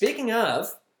Speaking of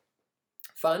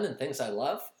fun and things I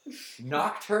love,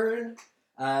 Nocturne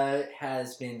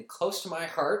has been close to my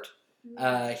heart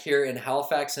here in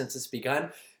Halifax since it's begun.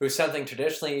 It was something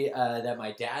traditionally that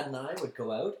my dad and I would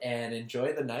go out and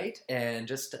enjoy the night and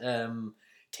just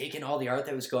take in all the art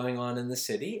that was going on in the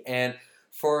city. And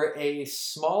for a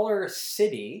smaller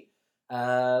city,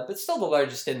 but still the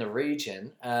largest in the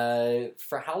region,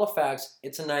 for Halifax,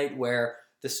 it's a night where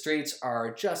the streets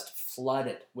are just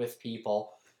flooded with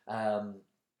people. From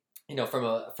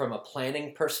a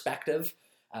planning perspective,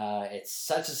 it's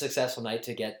such a successful night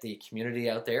to get the community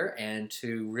out there and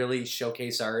to really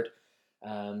showcase art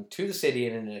to the city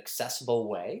in an accessible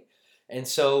way. And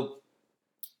so,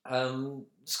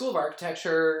 School of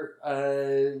Architecture,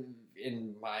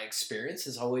 in my experience,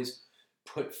 has always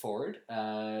put forward,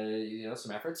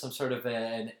 some effort, some sort of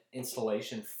an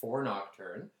installation for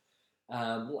Nocturne.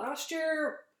 Last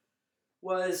year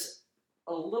was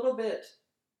a little bit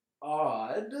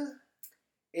odd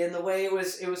in the way it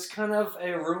was kind of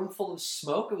a room full of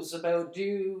smoke. It was about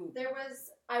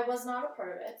I was not a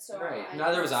part of it, so right.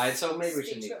 Neither was I. So maybe we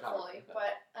shouldn't speak even talk fully.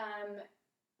 But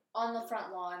on the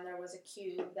front lawn, there was a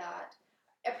cube that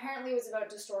apparently was about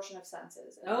distortion of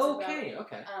senses. And okay.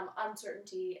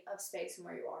 Uncertainty of space and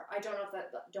where you are. I don't know if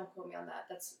that. Don't quote me on that.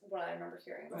 That's what I remember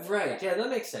hearing about. Right. Yeah, that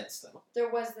makes sense though. There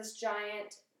was this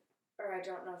giant, or I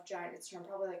don't know if giant is termed,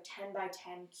 probably like 10 by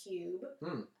 10 cube.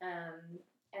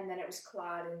 And then it was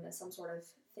clad in some sort of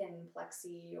thin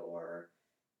plexi or,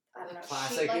 I don't know,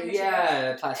 plastic,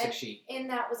 plastic sheet. In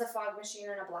that was a fog machine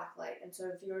and a black light, and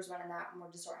so viewers went in that and were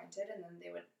disoriented, and then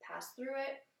they would pass through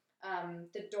it.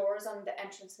 The doors on the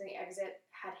entrance and the exit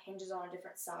had hinges on a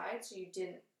different side, so you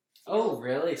didn't. Oh,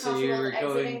 really? So you were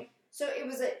going. So it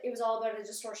was all about a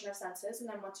distortion of senses, and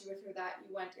then once you were through that,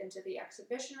 you went into the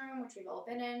exhibition room, which we've all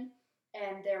been in.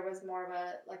 And there was more of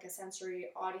a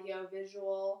sensory audio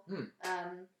visual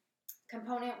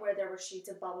component where there were sheets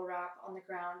of bubble wrap on the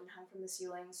ground and hung from the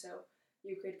ceiling, so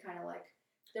you could kind of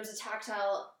there was a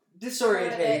tactile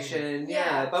disorientation.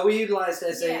 Yeah, but we utilized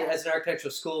as an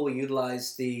architectural school, we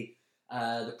utilized the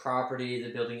property,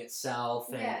 the building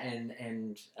itself,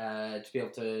 and to be able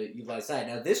to utilize that.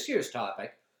 Now this year's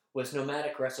topic was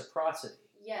nomadic reciprocity.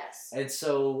 Yes. And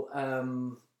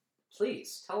so.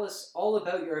 Please tell us all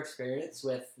about your experience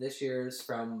with this year's,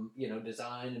 from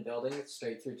design and building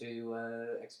straight through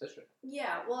to exhibition.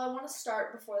 Yeah, well, I want to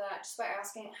start before that just by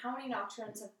asking, how many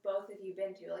Nocturnes have both of you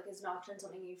been to? Like, is Nocturne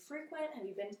something you frequent? Have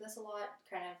you been to this a lot?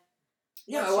 Kind of.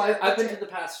 Yeah, well, I've been to the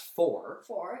past 4.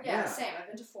 4, yeah, same. I've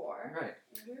been to 4. Right.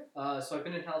 Mm-hmm. So I've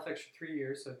been in Halifax for 3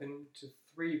 years. So I've been to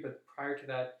 3, but prior to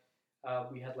that,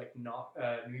 we had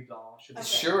Nuit Blanche. Okay.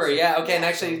 Sure. Yeah. Okay. And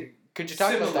actually, could you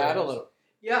talk about that a little?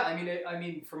 Yeah, I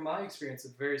mean, from my experience, a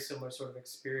very similar sort of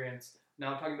experience.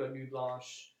 Now I'm talking about Nuit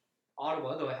Blanche,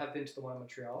 Ottawa, though I have been to the one in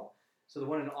Montreal. So the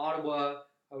one in Ottawa,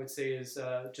 I would say, is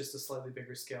just a slightly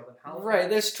bigger scale than Halifax. Right,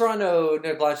 there's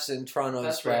Nuit Blanche in Toronto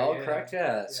as well, right, correct?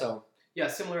 Yeah. So. Yeah,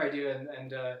 similar idea,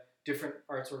 and different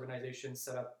arts organizations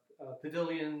set up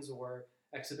pavilions or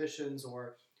exhibitions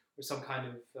or some kind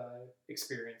of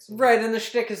experience. Right, and the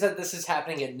shtick is that this is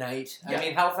happening at night. Yeah. I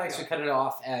mean, Halifax would cut it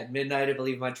off at midnight. I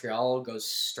believe Montreal goes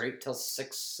straight till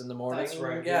 6 in the morning. That's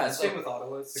right. Yeah, same with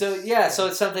Ottawa. So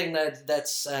it's something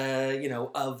that's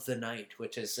of the night,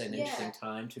 which is an interesting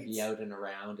time to be out and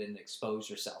around and expose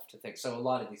yourself to things. So a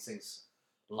lot of these things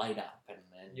light up and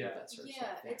do that sort of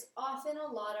stuff. Yeah, it's often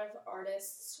a lot of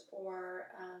artists or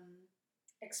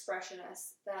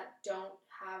expressionists that don't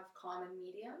have common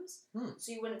mediums.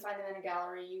 So you wouldn't find them in a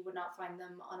gallery, you would not find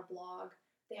them on a blog.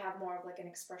 They have more of an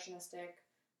expressionistic,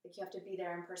 you have to be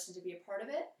there in person to be a part of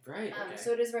it. Right, okay.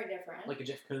 So it is very different. Like a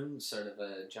Jeff Koons sort of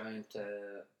a giant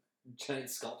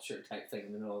sculpture type thing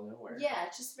in the middle of nowhere. Yeah,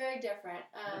 it's just very different.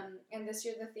 And this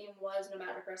year the theme was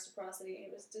nomadic reciprocity.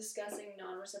 It was discussing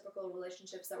non-reciprocal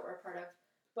relationships that were a part of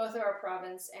both of our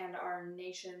province and our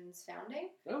nation's founding.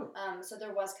 Oh. So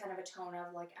there was kind of a tone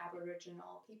of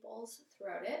Aboriginal peoples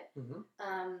throughout it. Mm-hmm.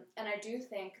 And I do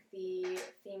think the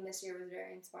theme this year was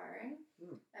very inspiring.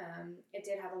 It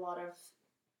did have a lot of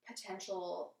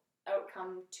potential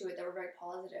outcome to it that were very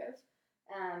positive.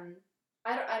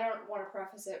 I don't want to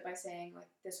preface it by saying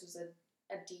this was a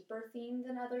deeper theme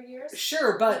than other years.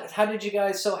 Sure, but how did you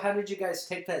guys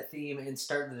take that theme and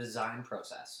start the design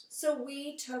process? So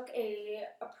we took a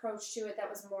approach to it that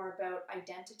was more about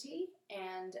identity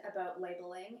and about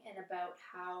labeling and about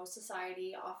how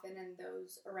society often and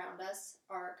those around us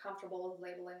are comfortable with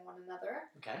labeling one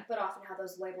another. Okay. But often how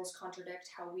those labels contradict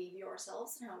how we view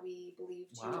ourselves and how we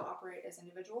believe to operate as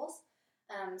individuals.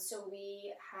 So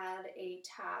we had a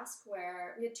task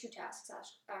where we had 2 tasks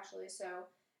actually. So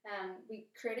We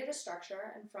created a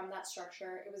structure, and from that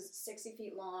structure, it was 60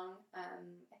 feet long,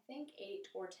 I think 8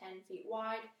 or 10 feet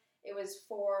wide. It was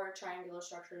 4 triangular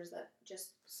structures that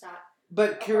just sat.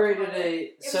 But curated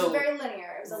It was very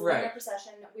linear. It was a linear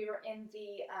procession. We were in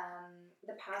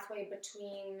the pathway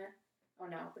between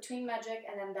Magic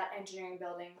and then that engineering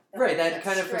building. That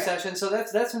kind of procession. So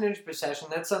that's an interesting procession.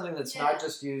 That's something that's not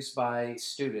just used by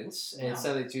students. No. It's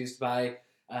something that's used by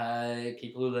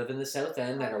people who live in the South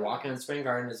End that are walking on Spring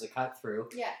Garden as a cut through.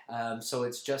 Yeah. So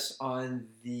it's just on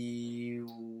the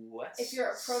west. If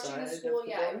you're approaching the school,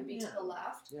 it would be to the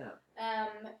left. Yeah.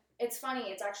 It's funny.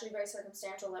 It's actually very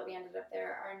circumstantial that we ended up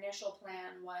there. Our initial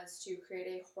plan was to create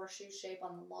a horseshoe shape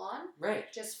on the lawn.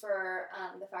 Right. Just for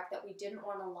the fact that we didn't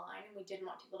want a line and we didn't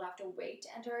want people to have to wait to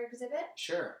enter our exhibit.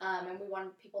 Sure. And we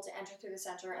wanted people to enter through the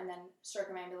center and then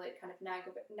circumambulate, kind of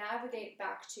navigate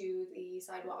back to the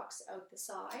sidewalks out the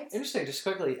sides. Interesting. Just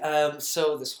quickly.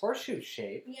 So this horseshoe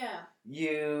shape. Yeah.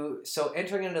 So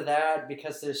entering into that,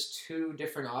 because there's 2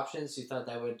 different options, you thought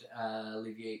that would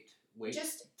alleviate wait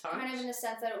just times? Kind of in the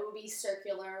sense that it would be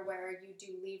circular, where you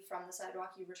do leave from the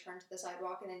sidewalk, you return to the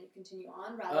sidewalk, and then you continue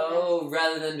on.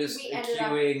 Rather than just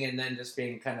queuing and then just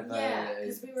being kind of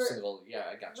a single. Yeah,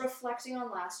 I got you. Reflecting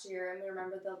on last year, and we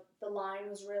remember the line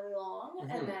was really long,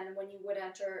 and then when you would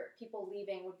enter, people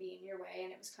leaving would be in your way,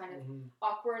 and it was kind of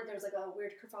awkward. There was like a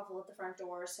weird kerfuffle at the front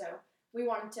door, so we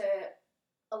wanted to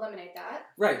eliminate that.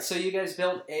 Right, so you guys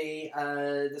built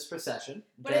this procession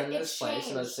down this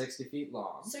place, about 60 feet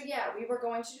long. So yeah, we were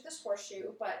going to do this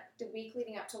horseshoe, but the week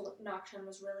leading up to Nocturne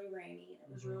was really rainy.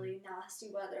 It was really nasty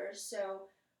weather, so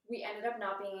we ended up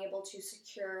not being able to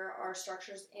secure our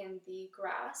structures in the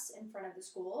grass in front of the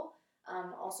school.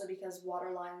 Also because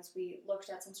water lines, we looked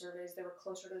at some surveys, they were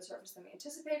closer to the surface than we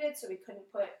anticipated, so we couldn't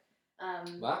put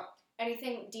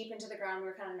anything deep into the ground. We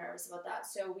were kind of nervous about that,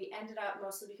 so we ended up,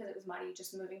 mostly because it was muddy,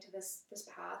 just moving to this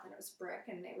path, and it was brick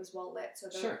and it was well lit, so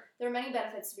there were many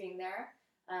benefits to being there.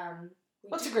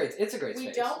 It's a great space.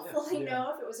 We don't fully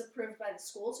know if it was approved by the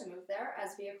school to move there,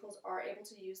 as vehicles are able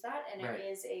to use that, and it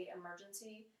is a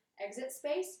emergency exit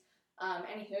space.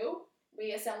 Anywho,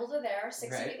 we assembled it there,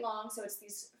 60 feet long, so it's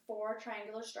these 4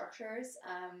 triangular structures.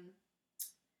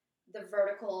 The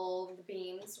vertical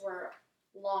beams were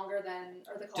longer than,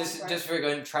 or the columns just for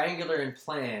going triangular in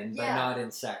plan, but not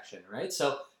in section, right?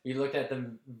 So you looked at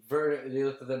them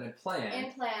in plan.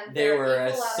 In plan, they were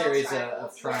a series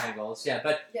of triangles.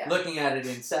 But looking at it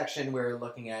in section, we're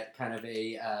looking at kind of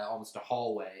a almost a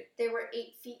hallway. They were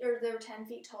 8 feet, or they were 10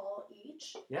 feet tall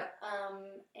each. Yeah.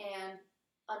 And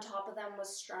on top of them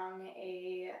was strung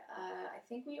I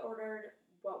think we ordered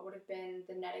what would have been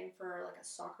the netting for like a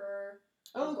soccer.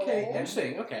 Okay,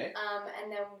 interesting. Okay.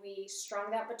 And then we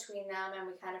strung that between them, and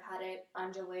we kind of had it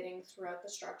undulating throughout the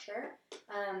structure.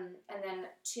 And then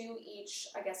to each,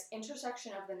 I guess,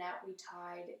 intersection of the net, we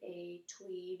tied a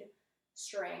tweed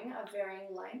string of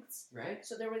varying lengths. Right.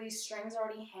 So there were these strings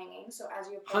already hanging. So as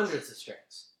you approach, hundreds of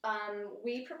strings.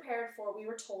 We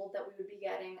were told that we would be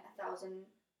getting 1,000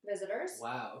 visitors.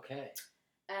 Wow. Okay.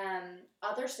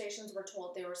 Other stations were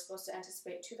told they were supposed to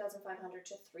anticipate 2,500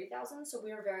 to 3,000, so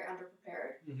we were very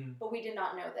underprepared. But we did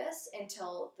not know this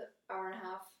until the hour and a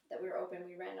half that we were open.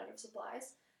 We ran out of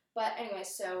supplies. But anyway,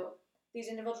 so these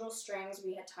individual strings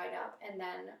we had tied up, and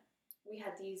then we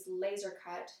had these laser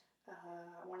cut,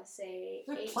 I want to say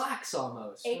they're plaques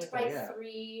almost. 8 by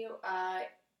 3,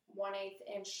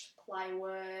 1/8 inch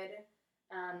plywood.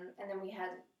 And then we had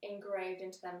engraved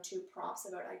into them 2 prompts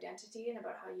about identity and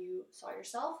about how you saw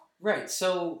yourself. Right.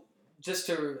 So just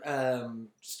to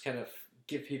just kind of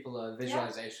give people a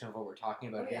visualization of what we're talking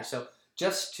about here. So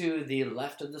just to the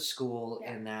left of the school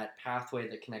in that pathway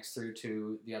that connects through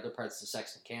to the other parts of the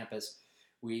Sexton campus,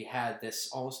 we had this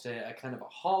almost a kind of a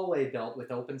hallway built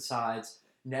with open sides,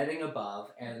 netting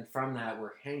above, and from that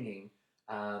we're hanging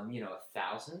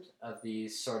 1,000 of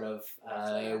these sort of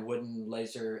wooden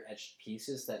laser etched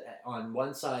pieces that on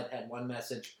one side had one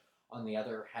message, on the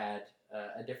other had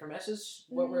a different message.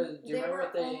 Do you remember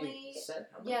what they said?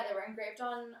 Yeah, they were engraved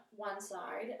on one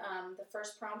side. The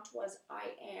first prompt was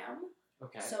 "I am."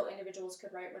 Okay. So individuals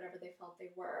could write whatever they felt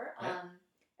they were.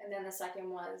 And then the second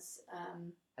was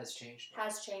has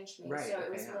changed me. Right. So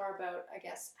it was more about, I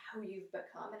guess, who you've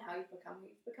become and how you've become who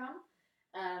you've become.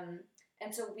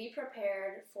 And so we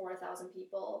prepared for 1,000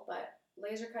 people, but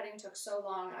laser cutting took so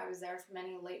long. I was there for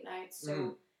many late nights.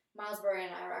 So Miles Burry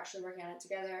and I were actually working on it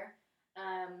together.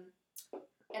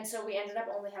 And so we ended up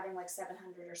only having like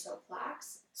 700 or so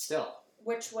plaques. Still.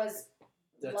 Which was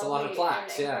that's a lot of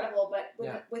plaques, incredible. But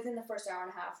within the first hour and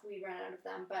a half, we ran out of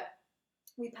them. But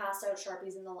we passed out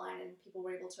Sharpies in the line, and people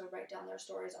were able to write down their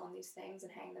stories on these things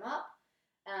and hang them up.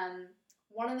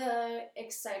 one of the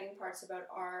exciting parts about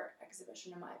our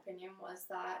exhibition, in my opinion, was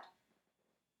that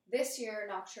this year,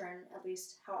 Nocturne, at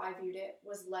least how I viewed it,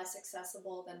 was less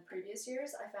accessible than previous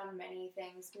years. I found many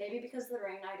things, maybe because of the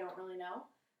rain, I don't really know,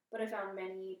 but I found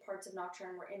many parts of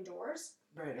Nocturne were indoors.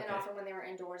 Right, okay. And often when they were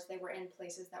indoors, they were in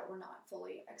places that were not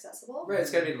fully accessible. Right,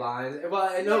 it's got to be lines. Well,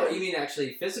 I know you mean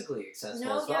actually physically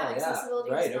accessible as well.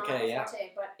 Accessibility right, was not okay, a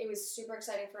forte, but it was super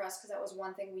exciting for us because that was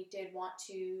one thing we did want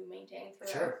to maintain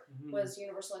throughout, Sure. was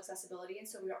universal accessibility. And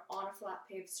so we were on a flat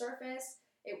paved surface.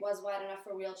 It was wide enough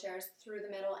for wheelchairs through the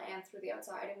middle and through the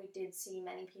outside, and we did see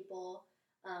many people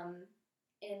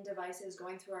in devices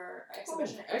going through our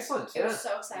exhibition. Excellent, It was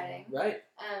so exciting. Right.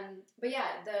 But yeah,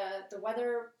 the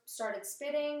weather started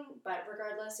spitting, but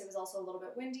regardless, it was also a little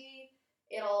bit windy.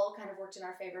 It all kind of worked in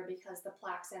our favor because the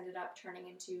plaques ended up turning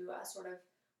into a sort of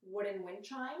wooden wind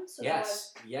chime. So there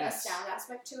was a sound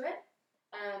aspect to it.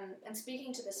 And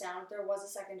speaking to the sound, there was a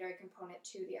secondary component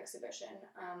to the exhibition.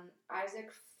 Isaac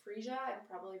Frisia, I'm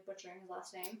probably butchering his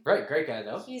last name. Right, great guy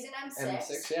though. He's in M6.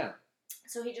 M6, yeah.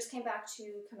 So he just came back to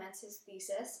commence his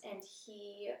thesis, and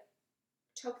he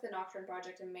took the Nocturne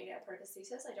project and made it a part of his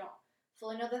thesis. I don't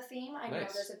fully know the theme. I know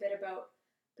there's a bit about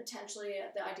potentially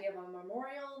the idea of a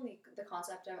memorial, the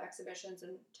concept of exhibitions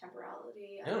and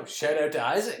temporality. Oh, shout out to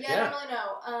Isaac. Yeah, I don't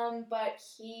really know. But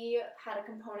he had a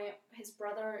component. His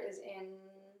brother is in,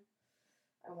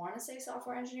 I want to say,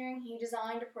 software engineering. He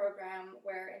designed a program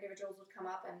where individuals would come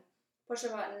up and push a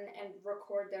button and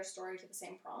record their story to the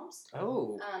same prompts.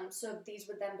 Oh. So these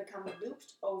would then become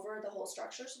looped over the whole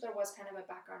structure. So there was kind of a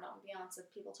background ambiance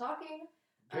of people talking.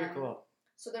 Very cool.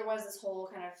 So there was this whole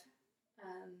kind of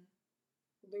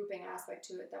looping aspect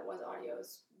to it that was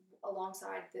audios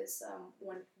alongside this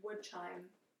wood chime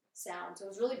sound. So it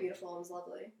was really beautiful. It was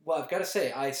lovely. Well, I've got to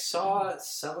say, I saw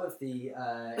some of the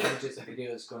images and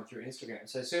videos going through Instagram,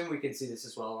 so I assume we can see this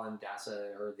as well on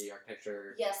DASA or the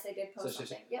architecture. Yes, they did post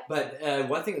something. Yep. But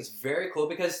one thing that's very cool,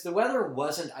 because the weather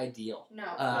wasn't ideal. No.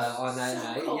 On that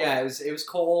night. Cold. Yeah, it was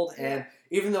cold, and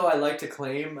even though I like to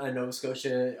claim Nova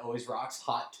Scotia always rocks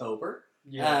Hot-tober,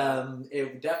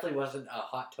 it definitely wasn't a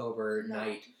Hot-tober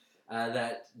night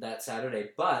that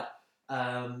Saturday, but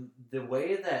the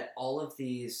way that all of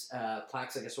these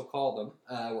plaques, I guess we'll call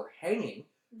them, were hanging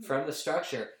from the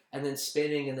structure and then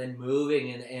spinning and then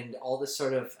moving and all this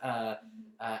sort of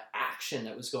action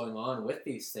that was going on with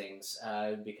these things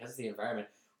because of the environment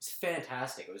was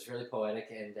fantastic. It was really poetic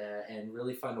and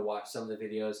really fun to watch some of the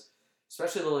videos,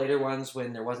 especially the later ones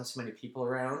when there wasn't so many people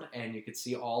around and you could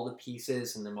see all the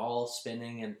pieces and them all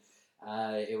spinning, and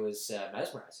it was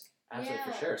mesmerizing.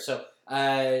 Absolutely, for sure. So,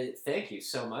 thank you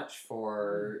so much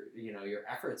for your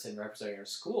efforts in representing our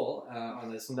school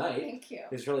on this night. Thank you.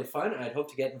 It was really fun. I'd hope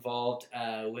to get involved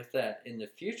with that in the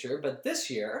future. But this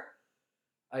year,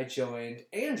 I joined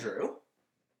Andrew.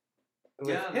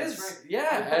 That's right.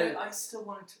 Yeah, I still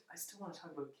want to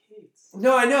talk about Kate's.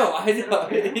 No, I know.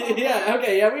 Okay? Yeah.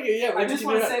 Okay. Yeah. We can. Yeah. I just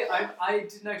want to say I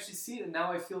didn't actually see it, and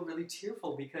now I feel really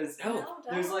tearful because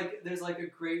there's like a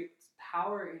great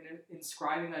power in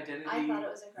inscribing identity. I thought it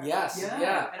was incredible. Yes,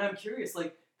 yeah. And I'm curious,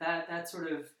 like that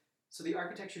sort of, so the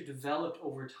architecture developed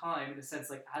over time in a sense,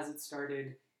 like as it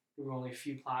started, there were only a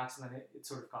few plaques, and then it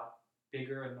sort of got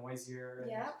bigger and noisier.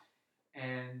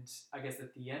 And I guess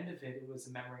at the end of it, it was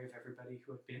a memory of everybody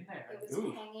who had been there. It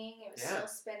was hanging, it was still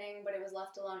spinning, but it was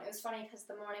left alone. It was funny because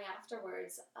the morning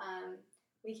afterwards,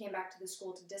 we came back to the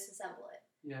school to disassemble it.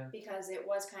 Yeah. Because it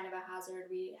was kind of a hazard.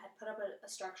 We had put up a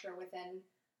structure within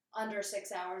under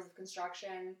 6 hours of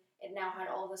construction. It now had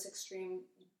all this extreme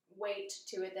weight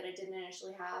to it that it didn't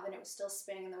initially have, and it was still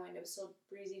spinning in the wind. It was still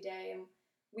a breezy day, and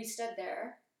we stood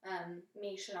there,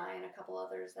 me, Shania, and a couple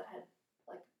others that had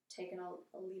taken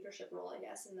a leadership role, I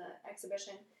guess, in the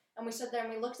exhibition. And we stood there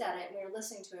and we looked at it and we were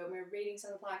listening to it and we were reading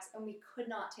some of the plaques and we could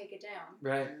not take it down.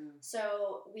 Right.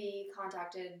 So we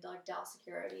contacted Dell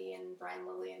Security and Brian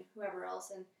Lilly and whoever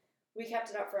else, and we kept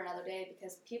it up for another day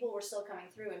because people were still coming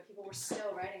through and people were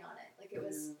still writing on it. Like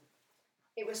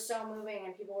it was so moving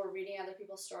and people were reading other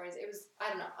people's stories. It was, I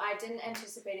don't know, I didn't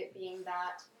anticipate it being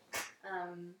that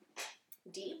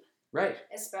deep. Right.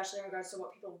 Especially in regards to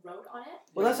what people wrote on it.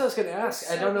 Well, that's what I was going to ask.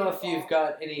 So I don't know beautiful. if you've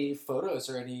got any photos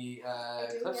or any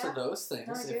clips of those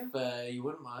things. No, If you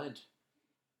wouldn't mind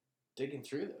digging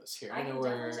through those here. I know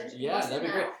where. definitely. Yeah, that'd be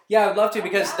Now. great. Yeah, I'd love to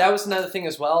because that was another thing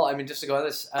as well. I mean, just to go on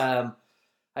this,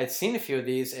 I'd seen a few of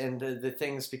these, and the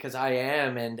things, because I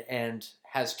am and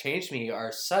has changed me,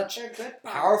 are such They're good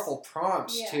powerful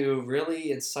prompts Yeah. to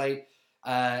really incite,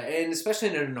 and especially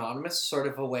in an anonymous sort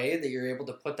of a way that you're able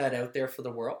to put that out there for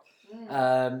the world.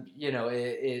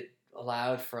 It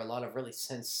allowed for a lot of really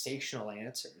sensational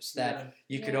answers that Yeah.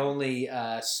 you could Yeah. only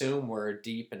assume were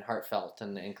deep and heartfelt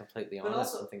and completely But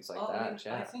honest also, and things like I that. mean,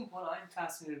 Yeah. I think what I'm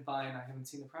fascinated by, and I haven't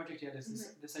seen the project yet,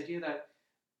 is this idea that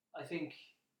I think,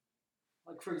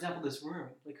 like for example, this room.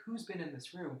 Like, who's been in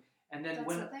this room? And then That's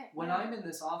when the thing, when yeah. I'm in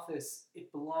this office,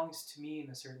 it belongs to me in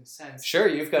a certain sense. Sure,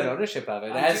 you've got But ownership of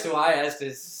it, I as do- do I, as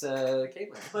does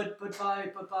Caitlin.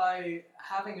 But by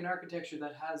having an architecture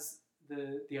that has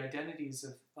the identities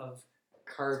of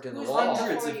Carved in the Who's wall. done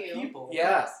hundreds for of you. people,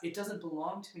 Yeah. it doesn't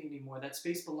belong to me anymore. That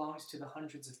space belongs to the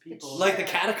hundreds of people. Like the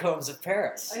catacombs of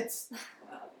Paris.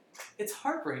 It's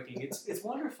heartbreaking. It's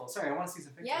wonderful. Sorry, I want to see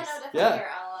some pictures. Yeah, no, definitely. Yeah. Here,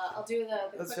 I'll do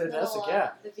the That's quick fantastic, little,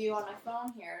 yeah. the view on my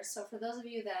phone here. So for those of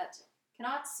you that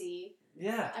cannot see,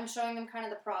 Yeah. I'm showing them kind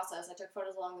of the process. I took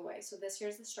photos along the way. So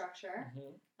here's the structure.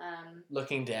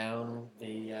 Looking down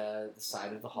the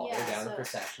side of the hall, Yeah, down the so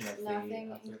procession of nothing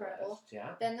the incredible. rest.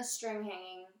 Yeah. Then the string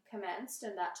hanging commenced,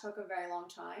 and that took a very long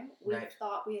time. We Right.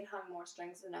 thought we had hung more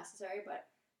strings than necessary, but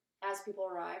as people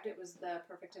arrived, it was the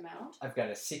perfect amount. I've got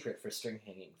a secret for string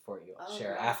hanging for you. I'll Oh,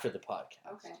 share right. after the podcast.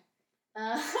 Okay.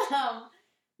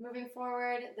 Moving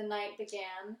forward, the night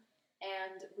began,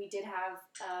 and we did have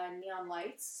neon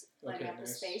lights lighting Okay, up the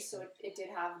nice. space, so it did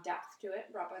have depth to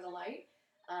it brought by the light.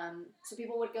 So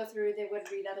people would go through, they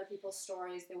would read other people's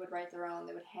stories, they would write their own,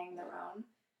 they would hang their own.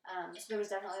 So there was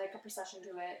definitely like a procession to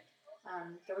it.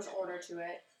 There was order to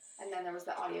it, and then there was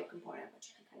the audio component, which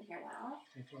you can kind of hear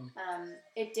now.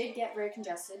 It did get very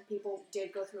congested. People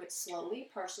did go through it slowly,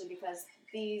 partially because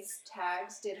these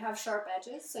tags did have sharp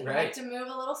edges, so you Right. had to move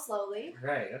a little slowly.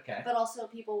 Right, okay. But also,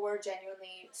 people were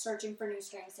genuinely searching for new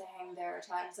strings to hang their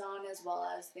tags on, as well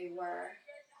as they were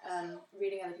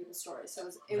reading other people's stories. So it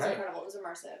was Right. incredible. It was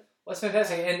immersive. Well, it's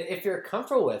fantastic. And if you're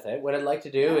comfortable with it, what I'd like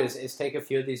to do Yeah. is take a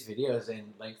few of these videos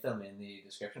and link them in the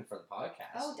description for the podcast.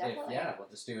 Oh, definitely. We'll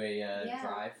just do a Yeah.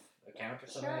 Drive account or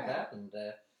something Sure. like that. And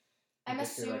I'm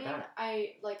just do like assuming that.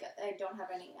 I don't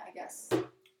have any, I guess.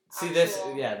 See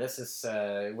actual- this is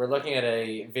we're looking at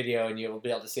a video, and you'll be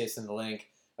able to see this in the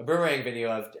link. A boomerang video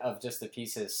of just the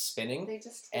pieces spinning, They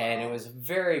just and it twirl. was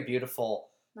very beautiful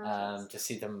Nice. to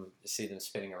see them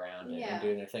spinning around and Yeah.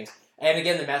 doing their things. And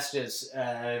again, the message is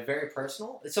very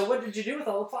personal. So, what did you do with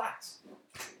all the plaques?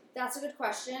 That's a good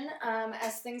question.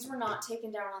 As things were not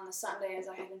taken down on the Sunday as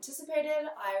I had anticipated,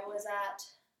 I was at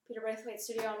Peter Braithwaite's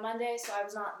studio on Monday, so I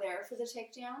was not there for the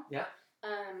takedown. Yeah.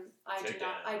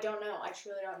 I don't know. I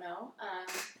truly don't know.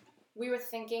 We were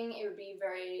thinking it would be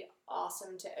very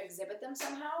awesome to exhibit them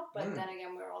somehow, but then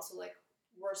again, we were also like,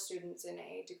 we're students in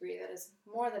a degree that is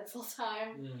more than full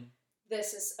time.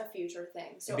 This is a future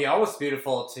thing. So It'd be almost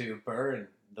beautiful to burn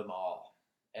them all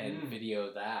and Mm.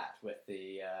 video that with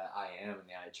the I Am and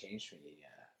the I Changed Me.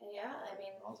 yeah, I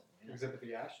mean, Exhibit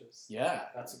the ashes. Yeah.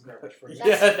 That's a garbage for you.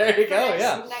 Yeah, there you for go, next,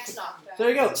 yeah. Next Nocturne. There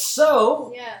you go.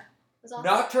 So, Yeah. It was awesome.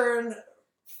 Nocturne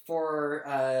for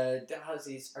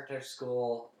Dalhousie's Architecture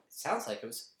School, sounds like it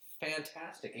was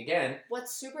fantastic. Again,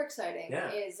 What's super exciting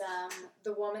Yeah. is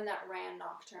the woman that ran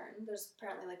Nocturne. There's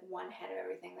apparently like one head of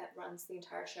everything that runs the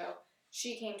entire show.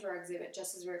 She came to our exhibit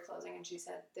just as we were closing, and she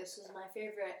said, "This was my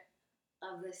favorite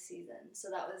of this season." So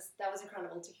that was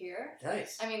incredible to hear.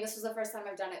 nice. I mean, this was the first time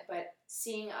I've done it, but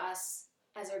seeing us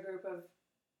as a group of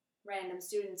random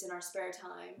students in our spare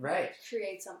time Right.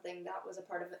 create something that was a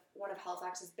part of one of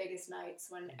Halifax's biggest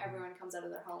nights when everyone comes out of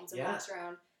their homes and Yeah. walks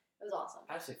around. It was awesome.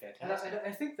 Absolutely And fantastic.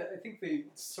 I think the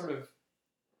sort of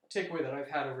takeaway that I've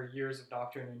had over years of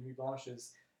Nocturne and Nuit Blanche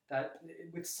is that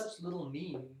with such little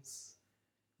means,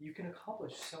 you can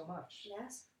accomplish so much.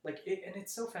 Yes. And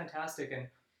it's so fantastic. And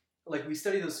like we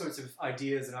study those sorts of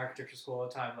ideas in architecture school all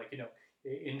the time, like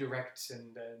indirect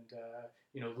and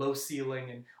low ceiling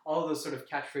and all of those sort of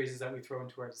catchphrases that we throw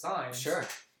into our designs. Sure.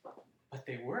 But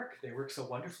they work. They work so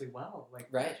wonderfully well. Like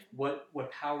Right. what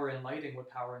power in lighting, what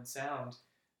power in sound.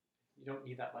 You don't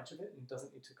need that much of it, and it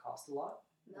doesn't need to cost a lot.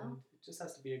 No. And it just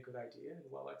has to be a good idea and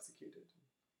well executed.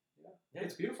 Yeah.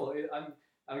 It's beautiful. I'm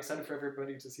excited for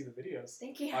everybody to see the videos.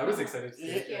 Thank you. I was excited to see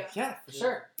Thank it. you. Yeah, for Yeah.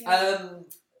 sure. Yeah.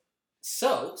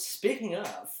 So, speaking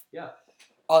of, Yeah.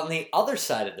 on the other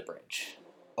side of the bridge,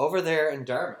 over there in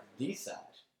Dartmouth, the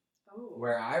side, Oh.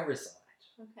 where I reside,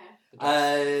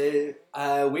 Okay.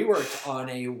 we worked on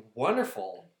a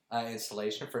wonderful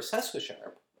installation for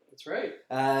Sesquicharp, That's right.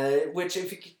 which,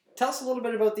 if you could tell us a little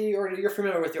bit about you're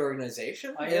familiar with the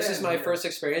organization. I This am, is my yeah. first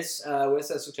experience with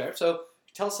Sesquicharp, so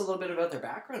tell us a little bit about their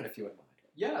background, if you wouldn't mind.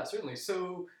 Yeah, certainly.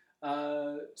 So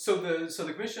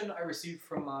the commission I received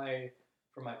from my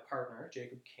partner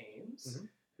Jacob Kames, Mhm.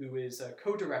 who is a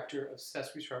co-director of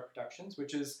Sesquicharp Productions,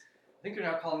 which is I think they're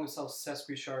now calling themselves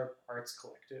Sesqui Sharp Arts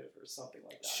Collective or something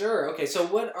like that. Sure. Okay. So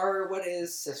what is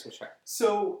Sesqui Sharp?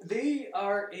 So they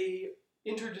are a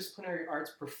interdisciplinary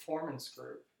arts performance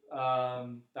group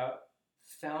that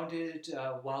founded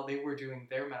while they were doing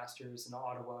their masters in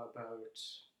Ottawa about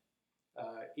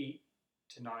 8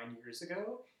 to 9 years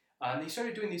ago. They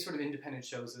started doing these sort of independent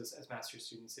shows as master's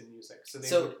students in music.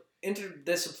 So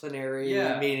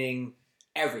interdisciplinary, meaning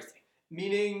everything.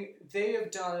 Meaning they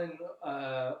have done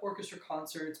orchestra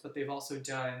concerts, but they've also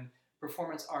done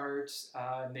performance art,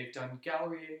 and they've done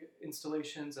gallery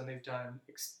installations, and they've done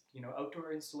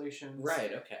outdoor installations.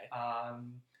 Right. Okay.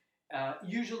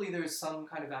 Usually there's some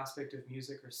kind of aspect of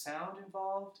music or sound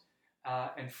involved,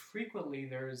 and frequently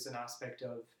there's an aspect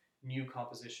of new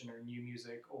composition or new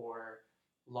music or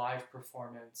live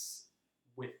performance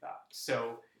with that.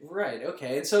 So right,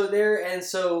 okay, and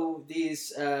so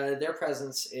these their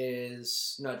presence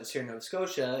is not just here in Nova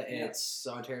Scotia; it's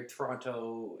Ontario,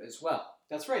 Toronto as well.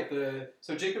 That's right.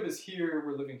 So Jacob is here.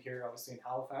 We're living here, obviously in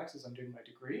Halifax, as I'm doing my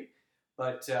degree,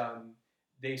 but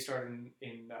they started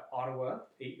in Ottawa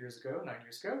 9 years ago,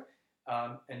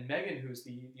 and Megan, who's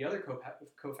the other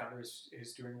co-founder,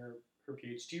 is doing her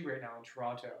PhD right now in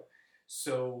Toronto.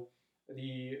 So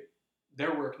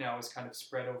their work now is kind of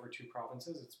spread over 2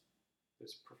 provinces.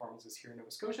 There's performances here in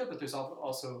Nova Scotia, but there's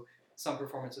also some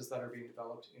performances that are being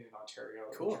developed in Ontario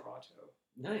and Toronto.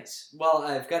 Nice. Well,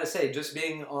 I've got to say, just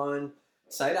being on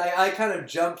site, I kind of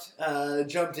jumped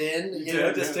in,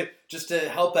 just to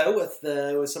help out with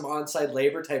some on-site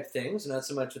labor type things, not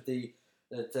so much with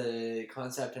the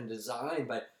concept and design,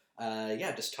 but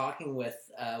just talking with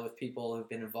people who've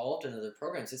been involved in other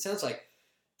programs. It sounds like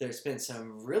there's been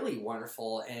some really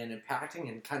wonderful and impacting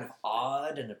and kind of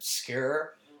odd and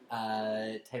obscure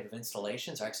type of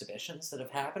installations or exhibitions that have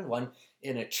happened. One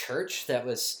in a church that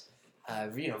was,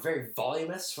 very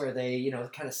voluminous, where they,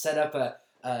 kind of set up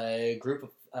a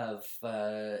group of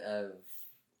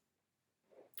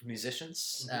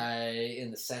musicians in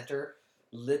the center,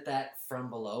 lit that from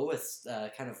below with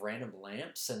kind of random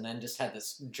lamps, and then just had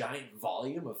this giant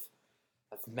volume of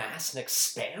mass and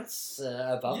expanse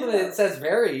above them. It says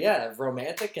very,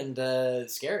 romantic and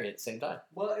scary at the same time.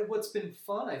 Well, what's been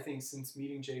fun, I think, since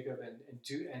meeting Jacob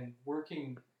and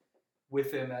working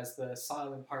with him as the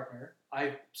silent partner,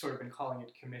 I've sort of been calling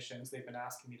it commissions. They've been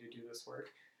asking me to do this work,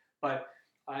 but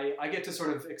I get to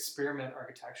sort of experiment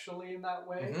architecturally in that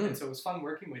way, and so it was fun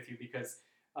working with you because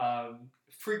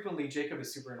frequently Jacob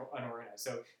is super unorganized.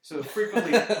 So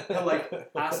frequently he'll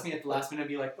ask me at the last minute and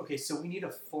be like, okay, so we need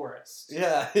a forest.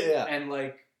 Yeah. And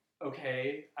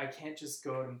okay, I can't just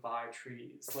go out and buy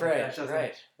trees. That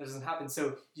doesn't happen.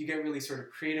 So you get really sort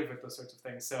of creative with those sorts of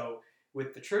things. So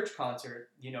with the church concert,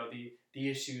 the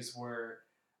issues were,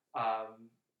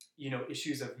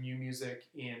 issues of new music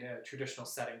in a traditional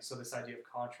setting. So this idea of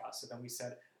contrast. So then we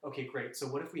said, okay, great. So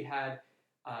what if we had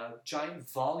a giant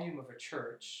volume of a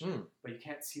church, but you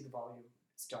can't see the volume,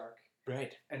 it's dark.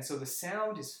 Right. And so the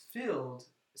sound is filled,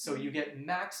 so you get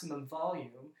maximum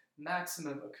volume,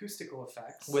 maximum acoustical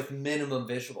effects. With minimum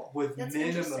visual. That's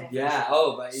visual. Yeah,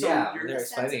 You're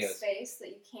exciting sense of space that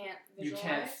you can't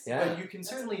visualize. But you can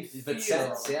certainly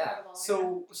feel.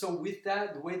 So with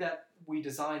that, the way that we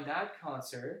designed that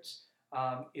concert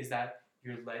is that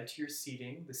you're led to your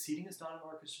seating. The seating is not an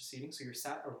orchestra seating, so you're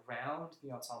sat around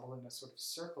the ensemble in a sort of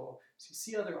circle. So you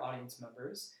see other audience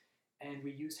members, and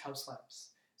we used house lamps.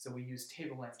 So we used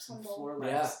table lamps and floor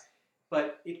lamps. Yeah.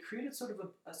 But it created sort of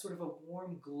a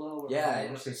warm glow.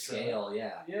 Interesting scale.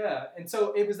 Yeah. Yeah, and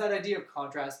so it was that idea of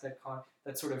contrast,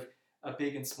 that sort of a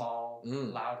big and small,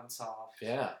 loud and soft.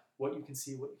 Yeah. What you can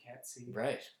see, what you can't see.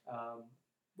 Right.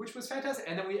 Which was fantastic,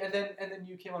 and then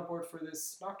you came on board for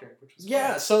this nocturne, which was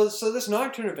fun. So this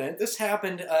nocturne event, this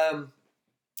happened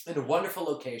in a wonderful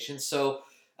location. So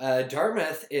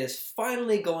Dartmouth is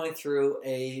finally going through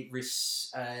maybe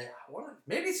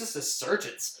it's just a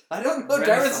resurgence. I don't know.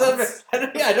 Dartmouth. I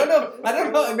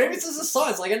don't know. Maybe it's just a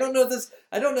science. I don't know if this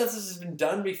has been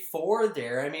done before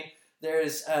there. I mean,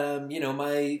 there's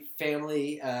my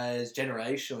family is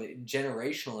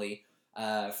generationally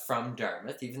from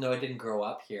Dartmouth, even though I didn't grow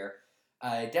up here.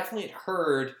 I definitely had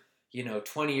heard,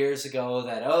 20 years ago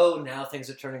that, now things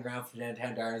are turning around for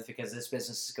downtown Dartmouth because this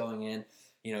business is going in.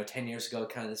 10 years ago,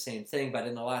 kind of the same thing. But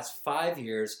in the last 5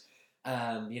 years,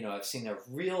 I've seen a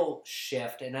real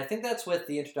shift. And I think that's with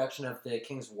the introduction of the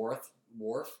King's Wharf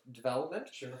development.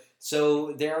 Sure.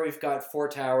 So there we've got 4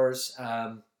 towers,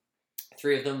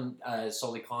 3 of them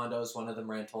solely condos, 1 of them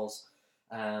rentals.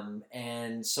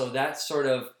 And so that sort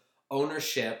of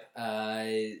ownership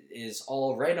is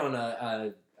all right on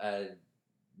a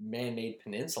man-made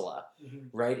peninsula,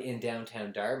 right in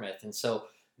downtown Dartmouth. And so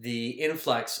the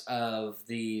influx of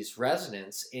these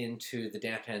residents into the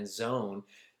downtown zone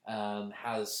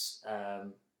has, I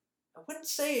wouldn't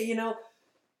say,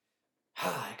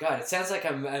 God, it sounds like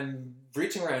I'm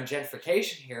reaching around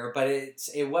gentrification here, but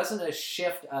it wasn't a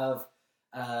shift of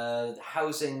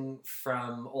housing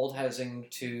from old housing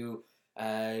to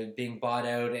being bought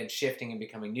out and shifting and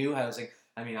becoming new housing.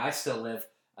 I mean, I still live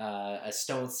a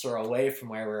stone's throw away from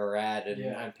where we were at,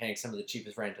 and I'm paying some of the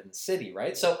cheapest rent in the city,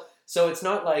 right? So it's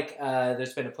not like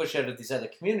there's been a push out of these other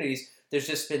communities. There's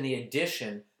just been the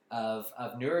addition of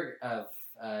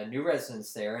new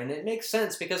residents there, and it makes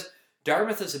sense because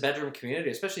Dartmouth is a bedroom community,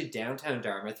 especially downtown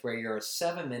Dartmouth, where you're a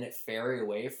 7-minute ferry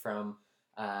away from,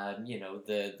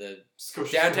 the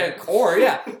downtown core,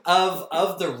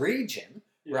 of the region,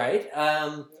 right?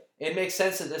 It makes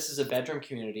sense that this is a bedroom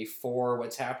community for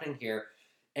what's happening here,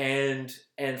 and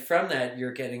from that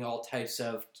you're getting all types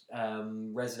of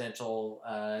residential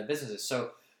businesses. So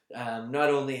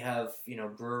not only have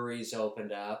breweries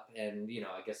opened up, and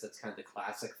I guess that's kind of the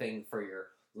classic thing for your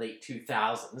late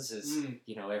 2000s is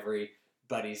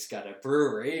everybody's got a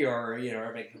brewery or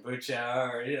or making kombucha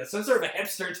or some sort of a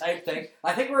hipster type thing.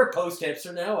 I think we're a post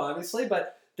hipster now, obviously,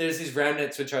 but there's these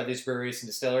remnants which are these breweries and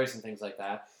distilleries and things like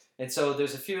that. And so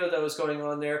there's a few of those going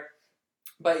on there.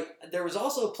 But there was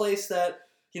also a place that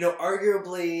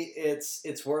arguably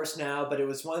it's worse now, but it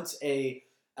was once a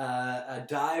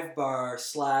dive bar /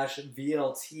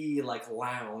 VLT like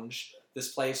lounge. This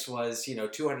place was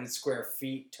 200 square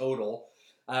feet total.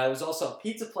 It was also a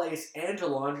pizza place and a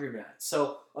laundromat.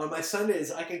 So on my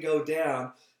Sundays, I could go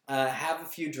down, have a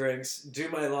few drinks, do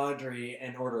my laundry,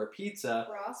 and order a pizza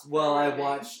while I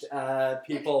watched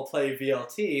people play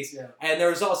VLTs. Yeah. And there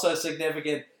was also a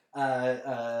significant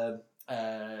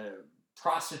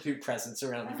prostitute presence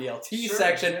around the VLT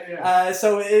section. Yeah.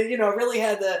 So it really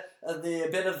had the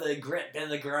bit of the grit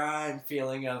and the grind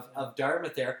feeling of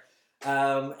Dartmouth there.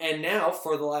 And now,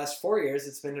 for the last 4 years,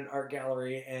 it's been an art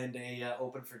gallery and a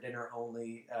open for dinner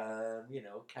only,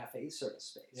 cafe sort of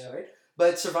space, right?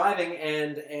 But surviving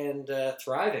and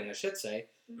thriving, I should say,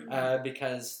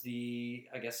 because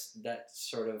I guess that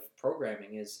sort of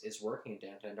programming is working in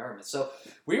downtown Dartmouth. So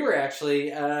we were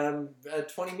actually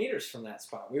 20 meters from that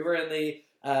spot. We were in the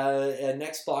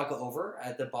next block over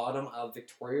at the bottom of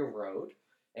Victoria Road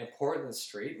and Portland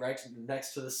Street, right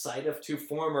next to the site of two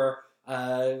former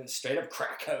straight up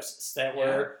crack houses that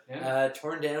were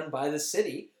torn down by the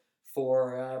city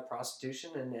for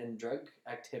prostitution and drug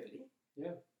activity.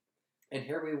 Yeah. And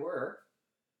here we were.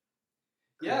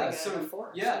 Yeah.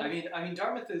 I mean,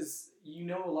 Dartmouth is, a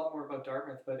lot more about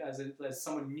Dartmouth, but as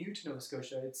someone new to Nova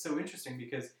Scotia, it's so interesting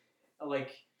because,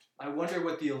 I wonder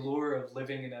what the allure of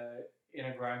living in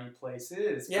a grimy place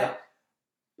is. Yeah.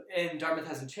 And Dartmouth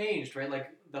hasn't changed, right? Like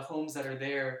the homes that are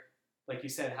there, like you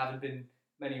said,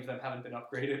 many of them haven't been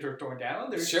upgraded or torn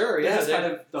down. They're just there.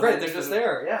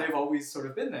 Yeah. They've always sort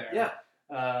of been there. Yeah.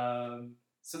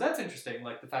 So that's interesting.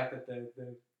 Like the fact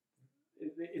that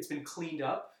it's been cleaned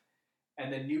up,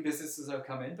 and then new businesses have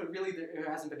come in, but really there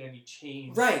hasn't been any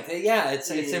change. Right. Yeah. It's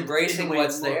embracing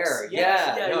what's there.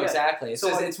 Exactly.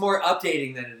 So it's more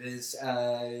updating than it is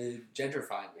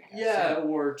gentrifying.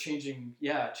 Or changing.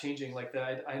 Yeah, changing like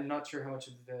that. I'm not sure how much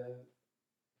of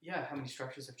how many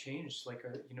structures have changed. Like,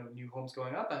 new homes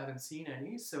going up. I haven't seen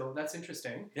any, so that's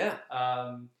interesting. Yeah.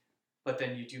 But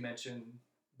then you do mention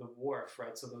the wharf,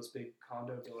 right? So those big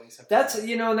condo buildings have. That's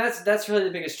really the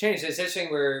biggest change. It's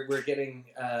interesting we're getting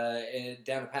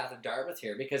down the path of Dartmouth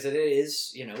here because it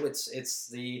is it's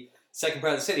the second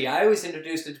part of the city. I always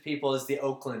introduced it to people as the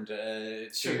Oakland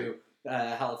to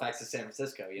Halifax to San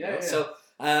Francisco. So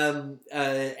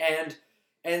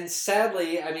and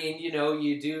sadly, I mean, you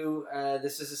do.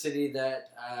 This is a city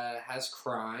that has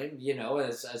crime,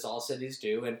 as all cities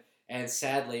do, and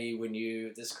sadly, when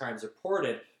this crime's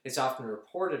reported, it's often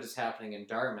reported as happening in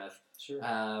Dartmouth,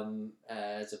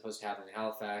 as opposed to happening in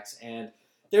Halifax. And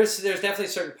there's definitely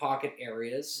certain pocket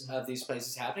areas of these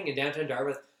places happening. In downtown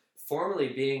Dartmouth, formerly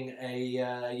being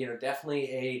a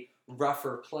definitely a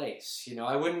rougher place.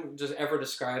 I wouldn't just ever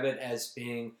describe it as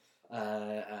being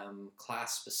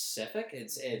class specific.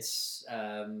 It's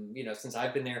since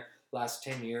I've been there last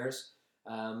 10 years,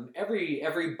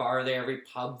 every bar there, every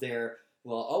pub there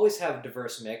will always have a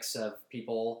diverse mix of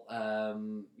people,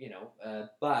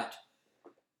 but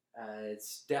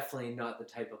it's definitely not the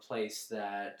type of place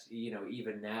that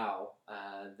even now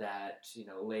that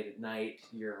late at night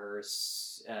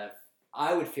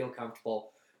I would feel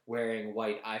comfortable wearing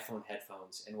white iPhone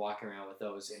headphones and walking around with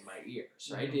those in my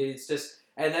ears, right? Mm-hmm. It's just,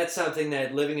 and that's something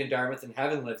that living in Dartmouth and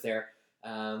having lived there,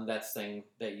 that's thing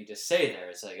that you just say there.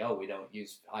 It's like, oh, we don't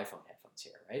use iPhone headphones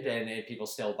here, right? And people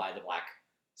still buy the black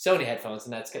Sony headphones,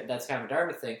 and that's kind of a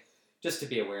Dartmouth thing, just to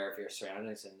be aware of your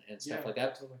surroundings and stuff like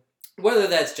that. Totally. Whether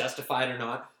that's justified or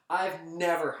not, I've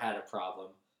never had a problem,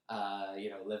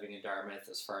 living in Dartmouth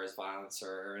as far as violence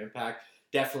or impact.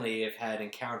 Definitely have had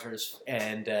encounters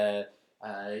and,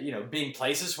 being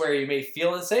places where you may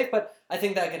feel unsafe, but I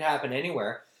think that could happen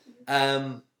anywhere.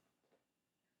 Back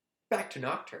to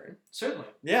Nocturne. Certainly.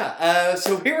 Yeah.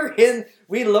 So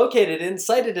we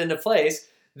cited in a place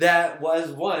that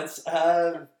was once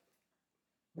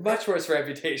much worse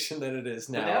reputation than it is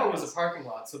now. But now it was a parking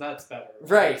lot, so that's better.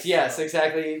 Right. Yes.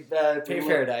 Exactly. Pay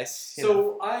Paradise.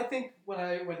 So I think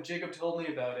when Jacob told me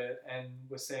about it and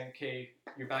was saying, "Okay,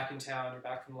 you're back in town. You're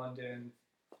back from London.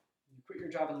 You quit your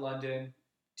job in London.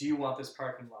 Do you want this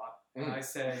parking lot?" And I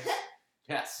said,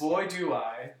 "Yes." Boy, do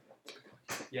I.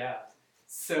 Yeah.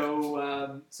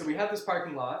 So we had this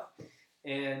parking lot,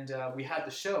 and we had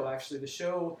the show. Actually, the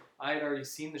show, I had already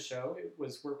seen the show. It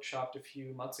was workshopped a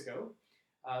few months ago.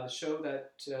 The show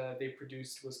that they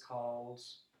produced was called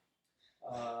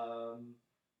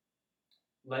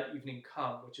Let Evening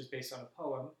Come, which is based on a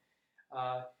poem.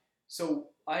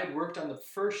 So I had worked on the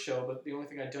first show, but the only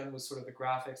thing I'd done was sort of the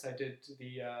graphics. I did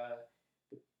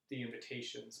the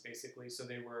invitations, basically. So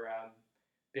they were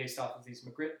based off of these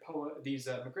Magritte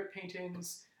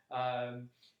paintings,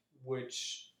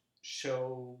 which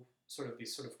show sort of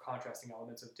contrasting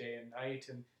elements of day and night.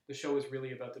 And the show is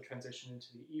really about the transition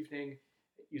into the evening.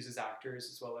 It uses actors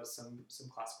as well as some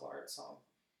classical art song.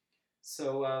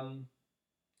 So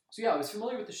yeah, I was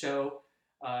familiar with the show.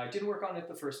 I didn't work on it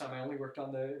the first time. I only worked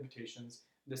on the invitations.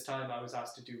 This time I was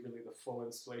asked to do really the full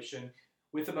installation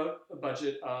with about a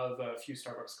budget of a few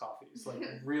Starbucks coffees. Like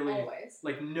really, Always.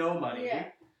 like no money.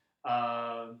 Yeah.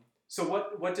 So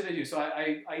what did I do? So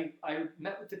I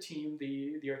met with the team,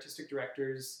 the artistic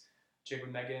directors, Jacob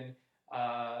and Megan,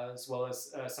 as well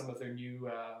as some of their new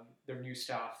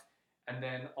staff, and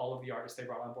then all of the artists they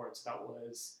brought on board. So that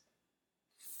was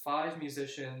 5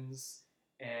 musicians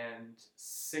and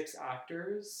 6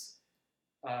 actors.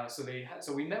 So we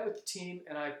met with the team,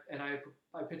 and I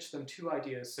pitched them 2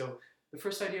 ideas. So the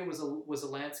first idea was a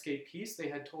landscape piece. They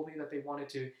had told me that they wanted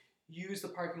to use the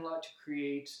parking lot to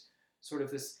create sort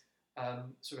of this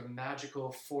sort of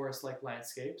magical forest-like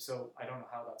landscape. So I don't know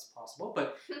how that's possible,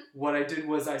 but what I did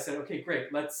was I said, okay,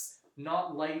 great, let's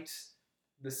not light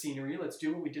the scenery. Let's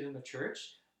do what we did in the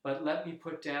church, but let me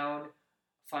put down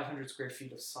 500 square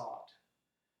feet of sod.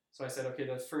 So I said, okay,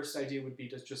 the first idea would be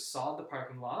to just sod the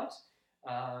parking lot,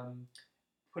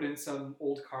 put in some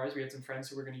old cars. We had some friends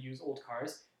who were going to use old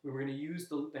cars. We were going to use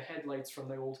the headlights from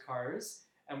the old cars,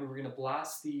 and we were going to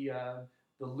blast the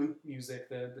loop music,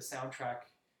 the soundtrack,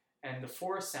 and the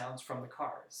forest sounds from the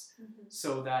cars,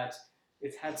 so that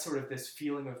it had sort of this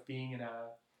feeling of being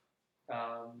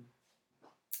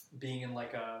in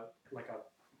like a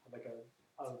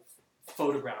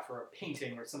photograph or a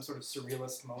painting or some sort of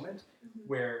surrealist moment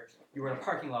where you were in a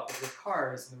parking lot with your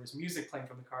cars and there was music playing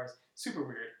from the cars. Super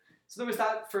weird. So there was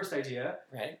that first idea.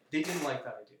 Right. They didn't like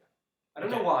that idea. I don't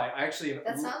know why. That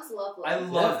sounds lovely. I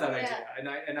love that idea, and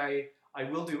I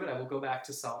will do it. I will go back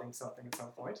to sodding something at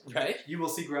some point. Right. You will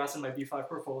see grass in my B5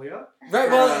 portfolio. Right.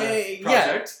 Well,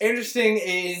 project.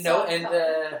 Interesting. So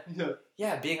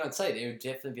being on site, it would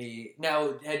definitely be.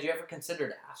 Now, had you ever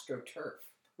considered AstroTurf?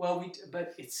 Well,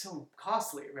 but it's so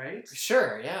costly, right?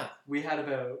 Sure. Yeah. We had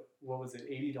about, what was it,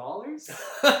 $80?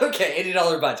 Okay,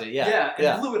 $80 budget. Yeah.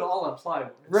 Yeah, and blew it all on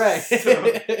plywood. Right.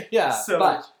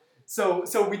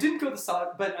 So we didn't go the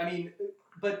sod, but I mean.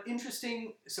 But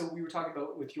interesting, so we were talking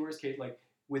about with yours, Kate, like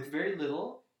with very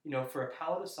little, for a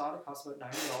pallet of sod, it costs about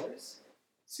 $90.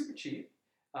 Super cheap,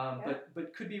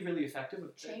 but could be really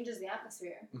effective. Changes the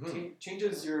atmosphere.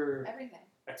 Changes your everything.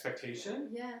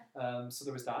 Expectation. Yeah. So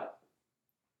there was that.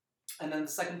 And then the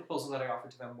second proposal that I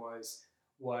offered to them was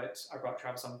what I brought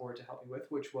Travis on board to help me with,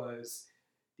 which was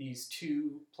these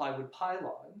 2 plywood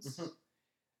pylons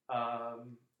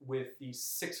with these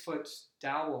 6-foot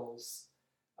dowels.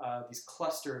 These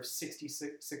cluster of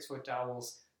 66-foot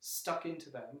dowels stuck into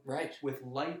them, right, with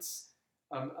lights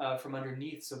from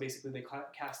underneath. So basically, they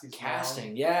cast these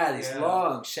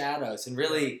long shadows, and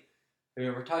really, I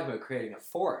mean, we're talking about creating a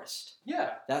forest.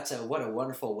 Yeah, that's what a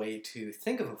wonderful way to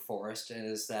think of a forest.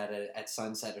 Is that at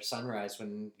sunset or sunrise,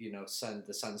 when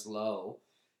the sun's low,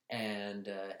 and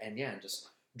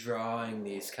just drawing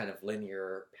these kind of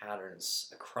linear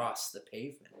patterns across the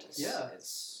pavement. It's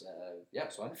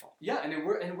wonderful. Yeah, and it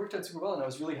worked out super well, and I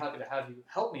was really happy to have you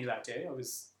help me that day. It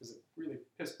was a really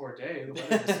piss poor day. The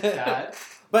weather was bad,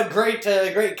 but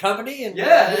great company and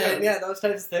those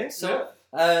types of things. So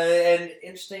and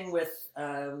interesting with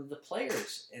the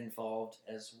players involved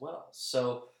as well.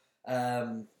 So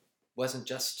wasn't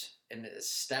just an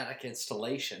static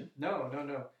installation.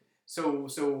 No.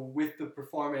 So with the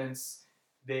performance,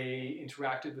 they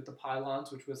interacted with the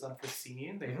pylons, which was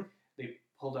unforeseen. They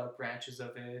pulled out branches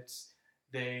of it.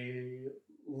 They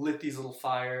lit these little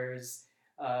fires.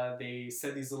 They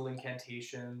said these little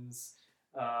incantations.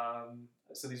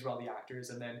 So these were all the actors,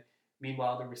 and then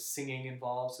meanwhile there was singing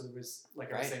involved. So there was,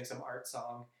 like I was saying, some art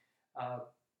song,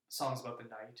 songs about the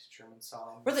night, German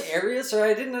songs. Were the areas, or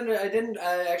I didn't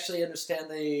actually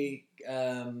understand the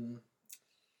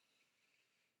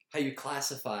how you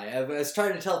classify. I was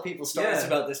trying to tell people stories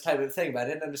about this type of thing, but I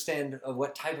didn't understand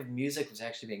what type of music was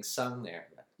actually being sung there.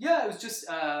 Yeah, it was just,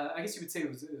 I guess you would say it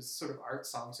was sort of art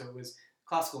song, so it was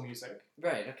classical music.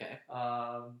 Right, okay.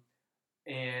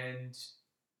 And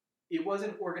it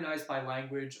wasn't organized by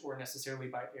language or necessarily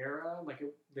by era. Like,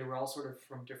 they were all sort of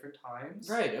from different times.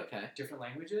 Right, okay. Different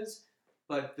languages.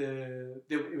 But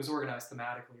it was organized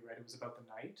thematically, right? It was about the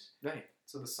night. Right.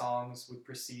 So the songs would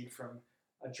proceed from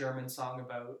a German song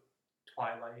about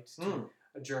twilight to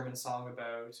a German song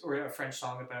about, or a French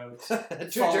song about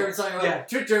two German song about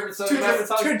two German songs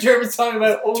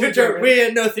two German. We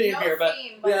had no theme here, but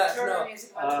theme, but German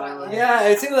music about Twilight. Yeah,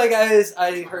 it seemed like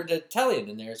I heard Italian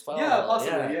in there as well. Yeah,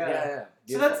 possibly. Yeah.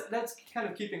 So that's kind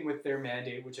of keeping with their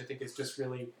mandate, which I think is just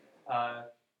really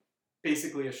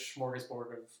basically a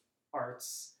smorgasbord of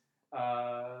arts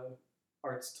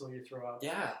till you throw up.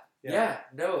 Yeah.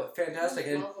 No, fantastic.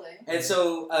 And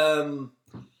so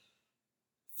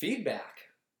feedback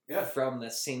from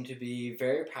this seemed to be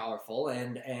very powerful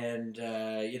and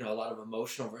a lot of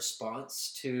emotional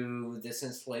response to this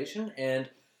installation. And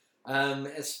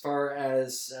as far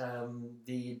as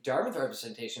the Dartmouth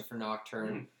representation for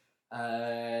Nocturne,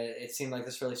 it seemed like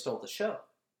this really stole the show.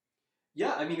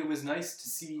 Yeah, I mean, it was nice to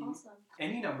see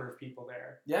any number of people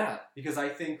there. Yeah. Because I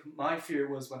think my fear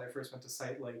was when I first went to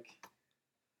site, like,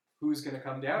 who's going to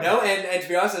come down? No, and to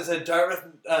be honest, as a Dartmouth,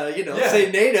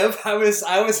 say native, I was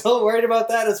a little worried about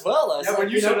that as well. When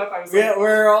you showed up, I was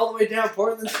we're all the way down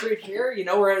Portland Street here,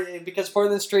 because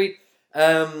Portland Street,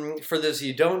 for those of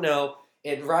you who don't know,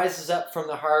 it rises up from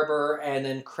the harbor and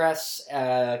then crests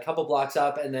a couple blocks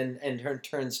up and then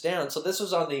turns down. So this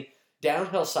was on the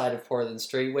downhill side of Portland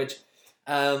Street, which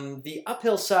the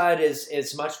uphill side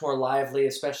is much more lively,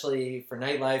 especially for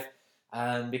nightlife.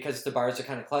 Because the bars are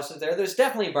kind of clustered there. There's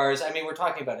definitely bars. I mean, we're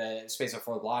talking about a space of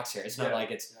 4 blocks here. It's not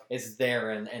like it's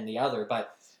there and the other,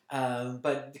 but kind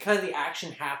of the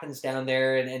action happens down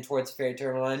there and towards the ferry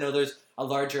terminal. I know there's a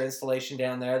larger installation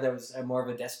down there that was more of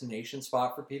a destination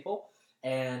spot for people,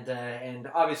 and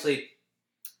obviously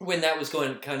when that was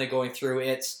going through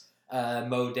its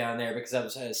mode down there, because that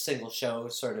was a single show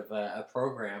sort of a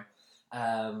program.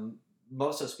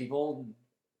 Most of those people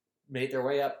made their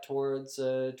way up towards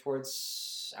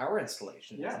our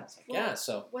installation.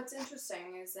 So what's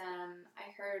interesting is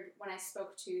I heard when I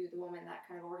spoke to the woman that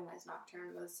kind of organized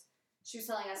Nocturne, was she was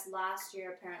telling us last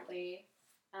year apparently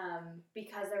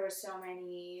because there were so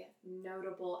many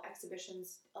notable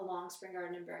exhibitions along Spring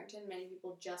Garden and Barrington, many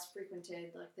people just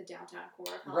frequented like the downtown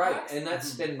core of Halifax. Right, and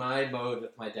that's been my mode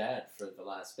with my dad for the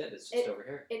last bit. It's just over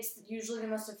here. It's usually the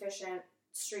most efficient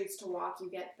streets to walk. You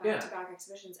get back-to-back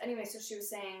exhibitions. Anyway, so she was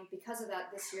saying because of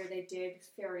that, this year they did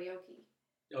karaoke.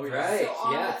 Oh, yeah. Right. So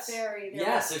on the ferry,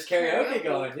 there's karaoke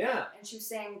going. Yeah. And she was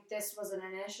saying this was an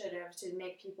initiative to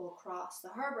make people cross the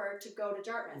harbor to go to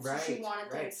Dartmouth. Right. So she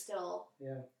wanted to instill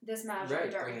this magic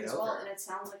in Dartmouth as well, and it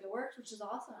sounds like it worked, which is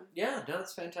awesome. Yeah, no,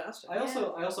 it's fantastic. I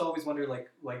also always wonder,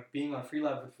 like being on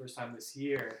Freelab for the first time this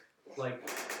year, like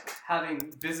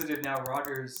having visited now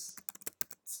Rogers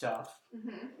stuff.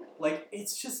 Mm-hmm. Like,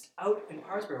 it's just out in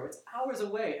Parsborough. It's hours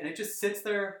away, and it just sits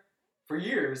there for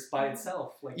years by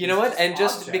itself. Like, you know what? And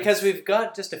just objects. because we've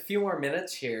got just a few more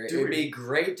minutes here, it would be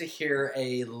great to hear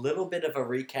a little bit of a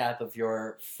recap of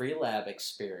your Freelab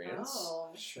experience. Oh,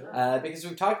 sure. Because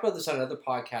we've talked about this on other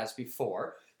podcasts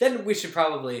before. Then we should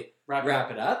probably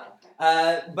wrap it up.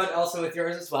 Okay. But also with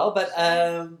yours as well. But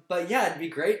yeah, it'd be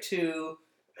great to.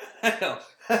 I know.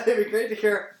 It'd be great to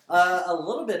hear a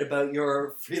little bit about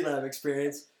your Freelab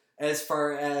experience as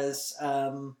far as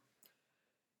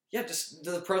just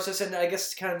the process and I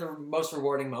guess kind of the most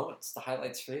rewarding moments, the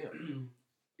highlights for you.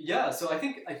 Yeah, so I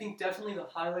think definitely the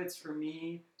highlights for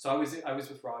me. So I was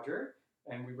with Roger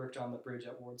and we worked on the bridge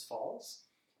at Ward Falls.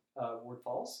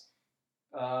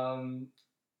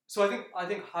 So I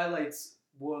think highlights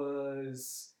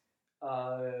was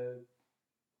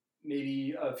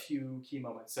maybe a few key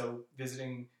moments. So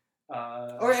visiting.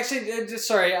 Or actually,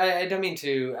 sorry, I don't mean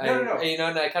to. No.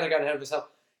 And I kind of got ahead of myself.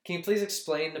 Can you please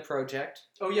explain the project?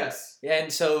 Oh, yes.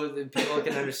 And so that people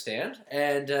can understand,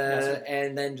 and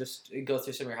then just go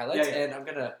through some of your highlights. Yeah. And I'm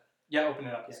gonna Yeah, open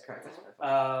it up. Just Yeah. crack this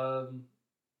one.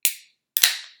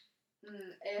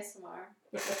 ASMR.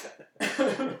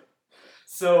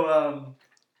 So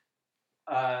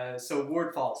so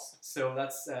Ward Falls. So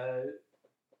that's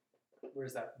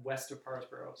where's that? West of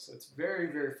Parsborough. So it's very,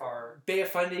 very far. Bay of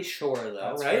Fundy shore, though,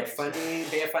 That's right? right. Fundy,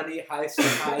 Bay of Fundy, highest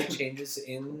tide changes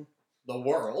in the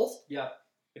world. Yeah.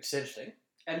 Which is interesting.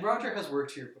 And Roger has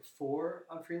worked here before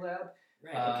on Freelab.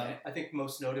 Right, okay. I think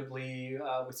most notably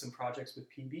with some projects with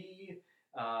PB.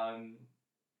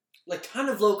 Like, ton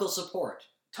of local support.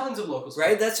 Tons of local support.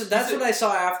 Right? That's what I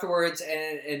saw afterwards,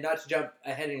 and not to jump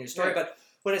ahead in your story, Right. but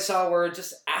what I saw were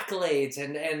just accolades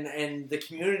and the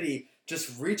community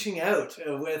just reaching out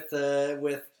with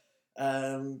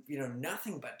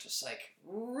nothing but just like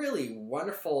really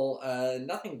wonderful,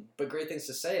 nothing but great things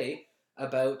to say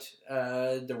about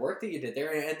the work that you did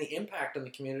there and the impact on the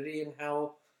community and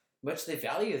how much they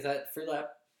value that Freelab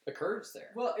occurs there.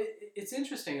 Well, it's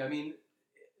interesting. I mean,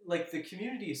 like the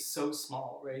community is so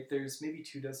small, right? There's maybe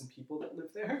 24 people that live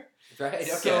there. Right. Okay.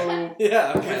 So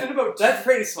yeah. Okay. within about That's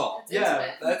pretty small. That's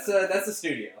Yeah. intimate. That's a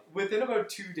studio. within about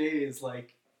 2 days,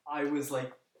 like I was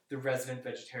like the resident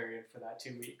vegetarian for that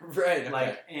 2 weeks. Right. Okay.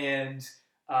 Like, and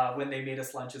when they made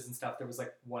us lunches and stuff, there was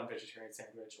like one vegetarian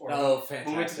sandwich. Or Oh, when fantastic.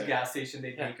 we went to the gas station,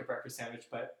 they'd Yeah. make a breakfast sandwich,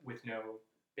 but with no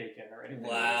bacon or anything.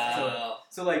 Wow.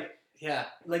 So like Yeah.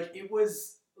 it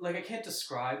was like I can't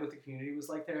describe what the community was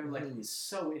like there. Like it Mhm. was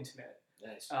so intimate.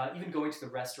 Nice. Even going to the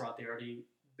restaurant, they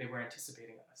were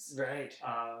anticipating us. Right.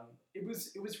 It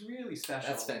was really special.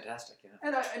 That's fantastic. Yeah.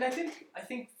 And I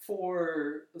think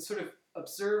for sort of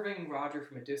observing Roger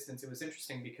from a distance, it was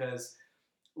interesting because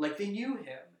like they knew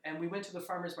him, and we went to the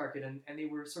farmers market, and they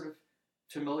were sort of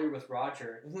familiar with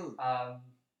Roger, Mm-hmm.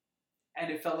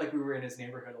 and it felt like we were in his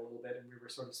neighborhood a little bit, and we were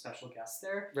sort of special guests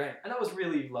there, Right. and that was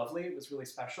really lovely. It was really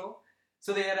special.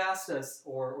 So they had asked us,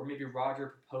 or maybe Roger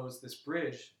proposed this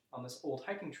bridge on this old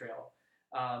hiking trail,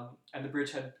 and the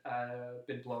bridge had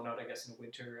been blown out, I guess, in the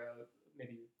winter,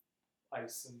 maybe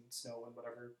ice and snow and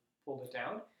whatever pulled it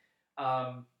down.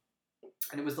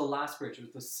 And it was the last bridge.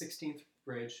 It was the 16th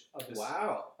bridge of this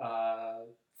Wow.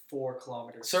 4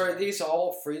 kilometers. So are these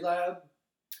all Freelab?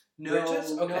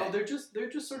 bridges? No, Okay. they're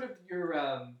just sort of your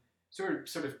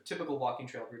sort of typical walking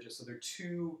trail bridges. So they're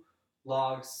 2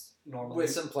 logs normally. With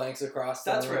some planks across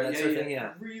That's them right. and that Yeah, sort of yeah. thing,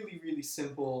 yeah. Really, really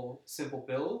simple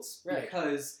builds. Right.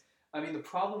 Because I mean, the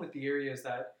problem with the area is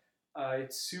that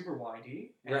it's super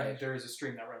windy, and Right. there is a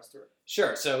stream that runs through it.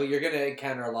 Sure, so you're going to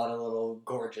encounter a lot of little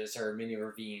gorges or mini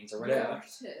ravines or whatever.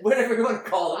 Yeah. Whatever you want to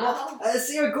call them. Wow.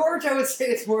 See, a gorge, I would say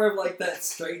it's more of like that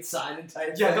straight-sided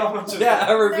type Yeah, thing. not much of Yeah,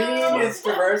 that. a ravine No. is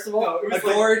traversable. No, it A was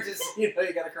like- gorge is, you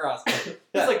got to cross. It's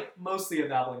Yeah. like mostly a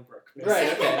babbling brook.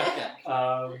 Right, basically. okay.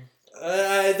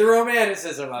 The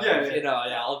romanticism of Yeah, it,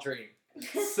 yeah. I'll dream.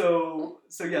 So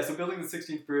building the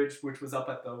 16th bridge, which was up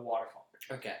at the waterfall.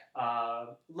 Okay,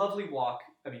 Lovely walk.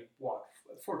 I mean, walk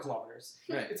 4 kilometers.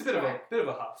 right. It's a bit of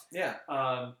a huff, Yeah,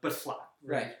 but flat.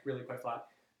 Really, Right. really quite flat.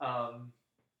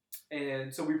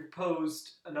 And so we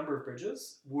proposed a number of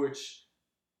bridges, which,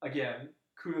 again,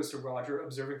 kudos to Roger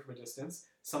observing from a distance.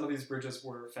 Some of these bridges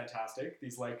were fantastic.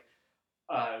 These like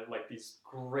these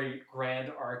great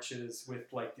grand arches with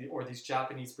these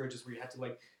Japanese bridges where you had to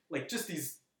like just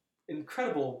these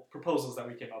incredible proposals that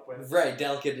we came up with. right,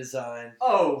 delicate design.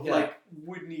 Oh, Yeah. like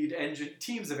would need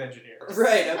teams of engineers.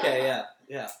 Right, okay,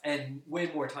 yeah. And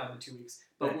way more time than 2 weeks.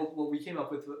 But Right. what we came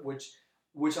up with,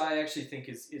 which I actually think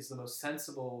is the most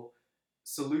sensible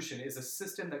solution, is a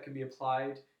system that can be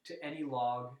applied to any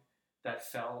log that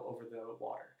fell over the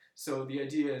water. So the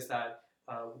idea is that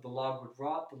the log would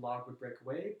rot, the log would break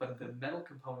away, but the metal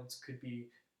components could be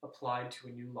applied to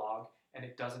a new log, and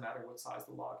it doesn't matter what size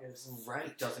the log is. Right.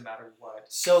 It doesn't matter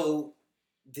what. So,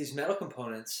 these metal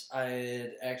components, I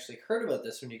had actually heard about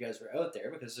this when you guys were out there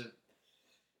because I'm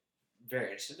very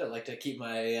interested. I like to keep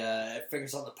my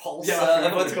fingers on the pulse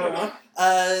of what's going on.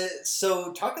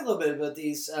 So, talk a little bit about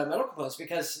these metal components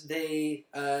because they,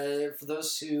 for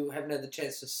those who haven't had the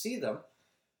chance to see them,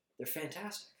 they're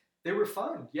fantastic. They were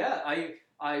fun. Yeah, I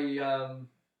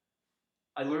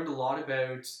learned a lot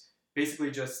about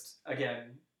basically just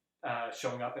again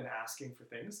showing up and asking for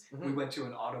things. Mhm. We went to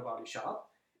an auto body shop,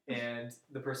 and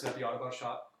the person at the auto body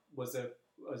shop was a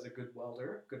good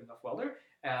enough welder.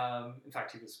 In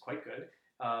fact, he was quite good,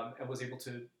 and was able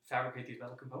to fabricate these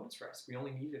metal components for us. We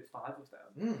only needed 5 of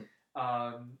them,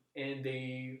 and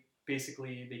they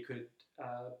could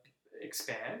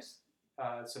expand,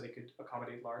 so they could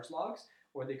accommodate large logs,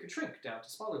 or they could shrink down to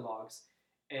smaller logs.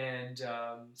 And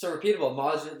So repeatable,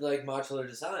 modular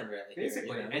design, really.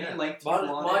 basically, here, any yeah. length you wanted.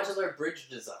 Modular bridge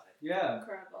design. Yeah.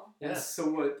 Incredible. And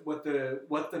so what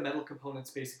the metal components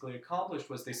basically accomplished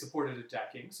was they supported a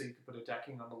decking, so you could put a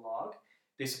decking on the log.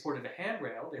 They supported a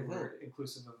handrail. They were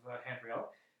inclusive of a handrail,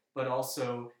 but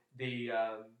also they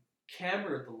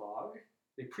cambered the log.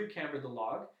 They pre-cambered the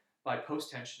log by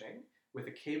post-tensioning with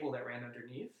a cable that ran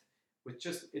underneath.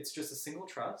 It's just a single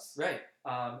truss. Right.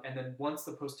 And then once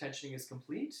the post-tensioning is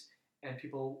complete and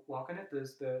people walk on it,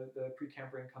 the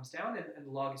pre-cambering comes down and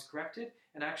the log is corrected.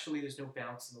 And actually, there's no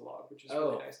bounce in the log, which is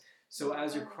really nice. So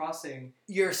as you're crossing,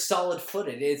 you're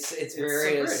solid-footed. It's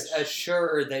very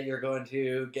assured that you're going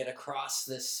to get across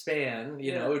this span.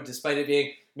 You know, despite it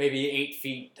being maybe 8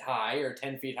 feet high or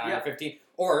 10 feet high or 15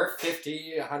 or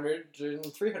 50, 100,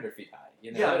 and 300 feet high.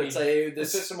 You know, it's the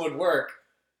system would work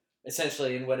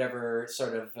essentially in whatever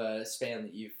sort of span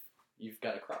that you've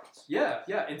got across. Yeah,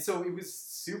 and so it was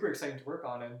super exciting to work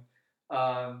on,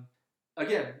 and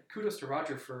again, kudos to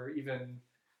Roger for even.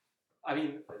 I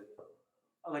mean,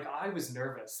 like I was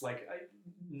nervous. Like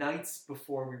nights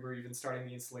before we were even starting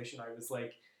the installation, I was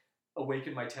like awake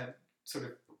in my tent, sort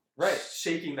of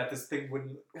shaking that this thing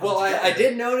wouldn't. Well, I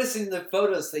did notice in the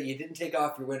photos that you didn't take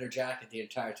off your winter jacket the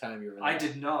entire time you were there. I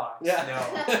did not. Yeah.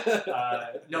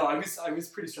 No. No, I was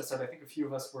pretty stressed out. I think a few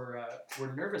of us were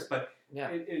nervous, but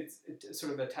it's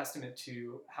sort of a testament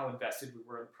to how invested we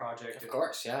were in the project. Of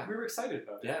course, yeah. We were excited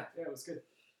about it. Yeah, it was good.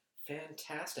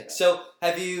 Fantastic. So,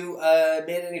 have you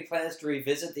made any plans to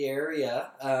revisit the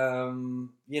area?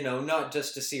 You know, not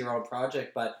just to see your own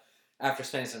project, but after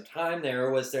spending some time there,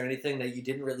 was there anything that you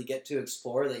didn't really get to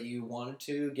explore that you wanted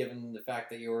to, given the fact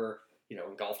that you were, you know,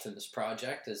 engulfed in this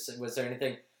project? Was there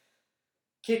anything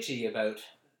kitschy about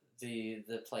the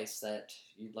place that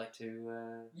you'd like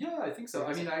to? Yeah, I think so.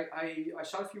 I mean, I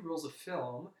shot a few rolls of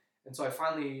film, and so I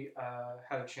finally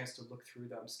had a chance to look through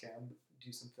them,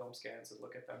 do some film scans and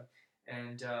look at them.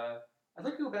 And I'd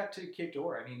like to go back to Cape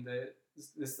Dore. I mean,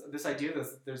 this idea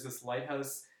that there's this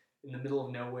lighthouse in the middle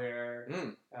of nowhere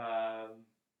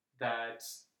that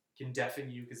can deafen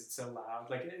you because it's so loud.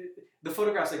 Like the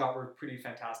photographs I got were pretty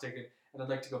fantastic, and I'd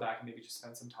like to go back and maybe just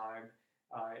spend some time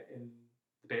in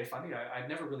the Bay of Fundy. I'd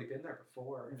never really been there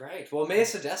before. Right. Well, may I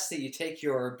suggest that you take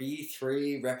your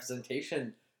B3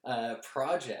 representation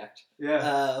project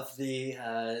of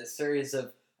the series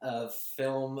of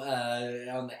film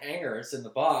on the hangers in the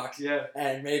box,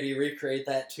 and maybe recreate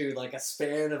that to like a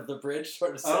span of the bridge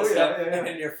sort of system, and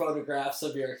then your photographs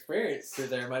of your experience through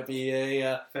there might be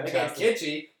a again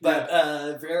kitschy, but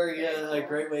very a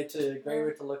great way to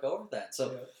look over that.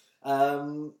 So,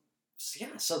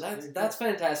 so that's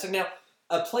fantastic. Now,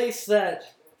 a place that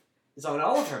is on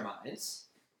all of our minds.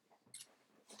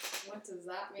 What does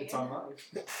that mean? It's on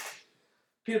mine.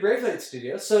 Peter Braithwaite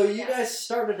Studio. So you guys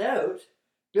started out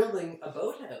building a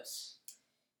boathouse.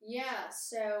 Yeah,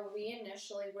 so we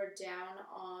initially were down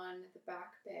on the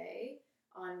Back Bay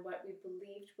on what we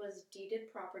believed was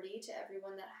deeded property to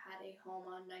everyone that had a home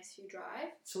on Niceview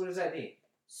Drive. So what does that mean?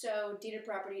 So deeded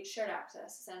property, shared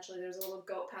access, essentially. There's a little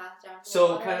goat path down.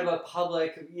 So kind of a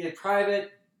public,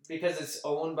 private, because it's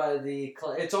owned by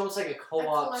it's almost like a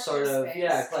co-op sort of,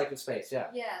 space. Collective space, yeah.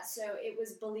 Yeah, so it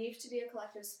was believed to be a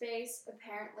collective space.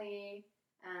 Apparently,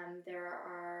 there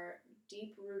are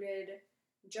deep-rooted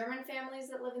German families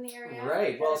that live in the area.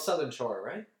 Right, well, Southern Shore,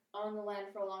 right? Owned the land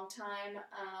for a long time.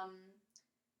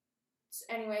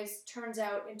 Anyways, turns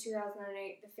out in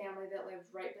 2008, the family that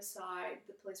lived right beside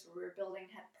the place where we were building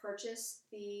had purchased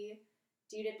the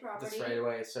deeded property. This right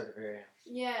away sort of area.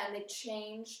 Yeah, and they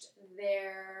changed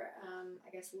their,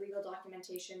 legal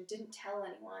documentation. Didn't tell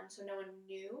anyone, so no one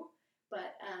knew.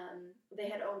 But they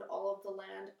had owned all of the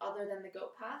land other than the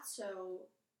goat path, so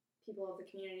people of the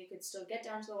community could still get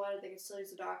down to the water. They could still use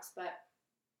the docks, but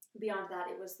beyond that,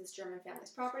 it was this German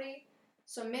family's property.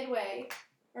 So midway.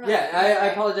 I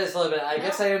apologize a little bit. I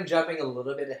guess I am jumping a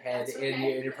little bit ahead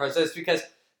in your process because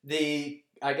a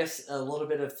little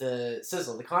bit of the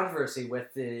sizzle, the controversy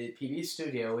with the PB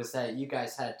studio is that you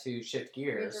guys had to shift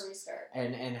gears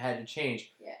and had to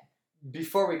change. Yeah.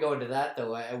 Before we go into that,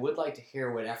 though, I would like to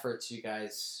hear what efforts you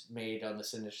guys made on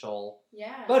this initial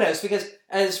boathouse, because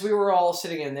as we were all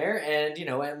sitting in there, and,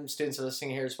 and students are listening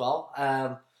here as well,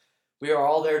 we are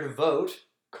all there to vote,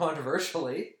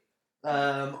 controversially,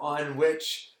 on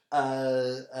which free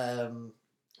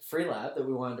lab that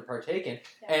we wanted to partake in,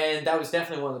 and that was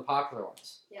definitely one of the popular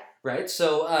ones. Yeah. Right?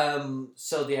 So,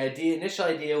 the initial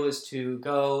idea was to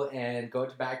go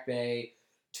to Back Bay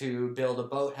to build a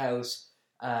boathouse.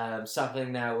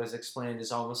 Something that was explained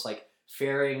as almost like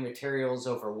ferrying materials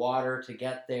over water to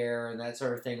get there and that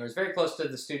sort of thing. It was very close to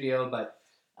the studio, but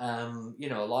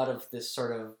a lot of this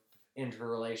sort of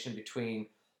interrelation between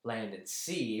land and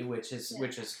sea, which is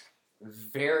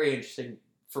very interesting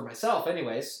for myself,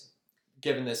 anyways,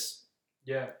 given this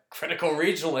Yeah. critical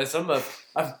regionalism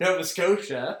of Nova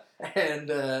Scotia and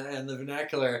the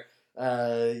vernacular,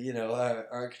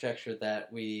 architecture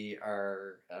that we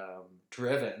are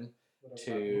driven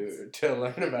to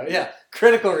learn about. Yeah,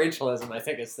 critical regionalism, I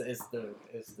think is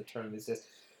the term these days.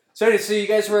 So anyway, so you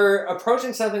guys were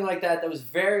approaching something like that was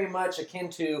very much akin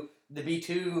to the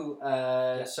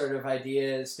B2 sort of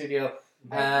idea studio,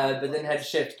 but then had to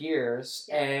shift gears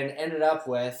and ended up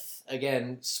with,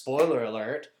 again, spoiler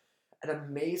alert, an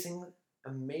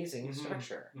amazing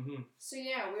structure. Mm-hmm. So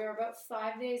yeah, we were about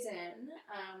 5 days in.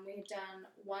 We had done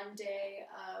 1 day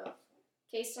of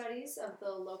case studies of the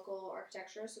local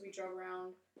architecture. So we drove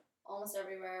around almost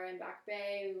everywhere in Back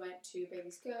Bay. We went to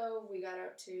Babies Cove. We got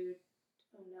out to,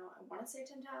 I want to say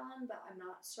Tantallon, but I'm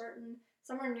not certain.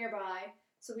 Somewhere nearby.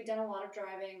 So we'd done a lot of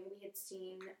driving. We had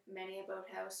seen many a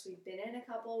boathouse. We'd been in a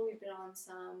couple. We'd been on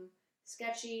some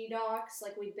sketchy docks.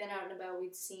 Like, we'd been out and about.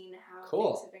 We'd seen how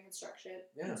things had been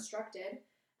constructed.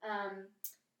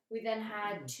 We then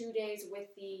had 2 days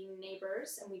with the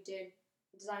neighbors, and we did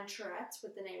design charrettes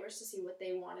with the neighbors to see what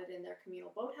they wanted in their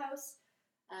communal boathouse.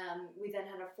 We then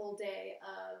had a full day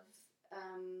of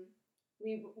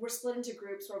we were split into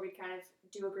groups where we kind of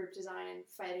do a group design and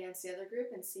fight against the other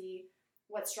group and see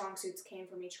what strong suits came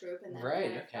from each group and then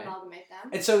amalgamate them.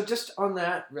 And so just on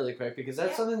that really quick, because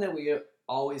that's something that we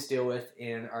always deal with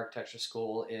in architecture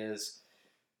school is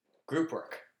group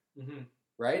work,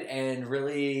 right? And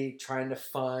really trying to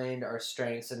find our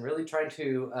strengths and really trying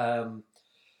to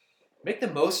make the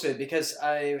most of it, because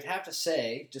I would have to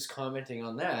say, just commenting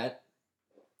on that,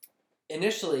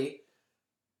 initially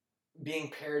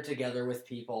being paired together with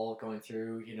people going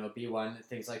through, B1 and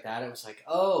things like that, it was like,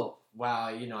 oh, wow,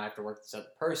 I have to work with this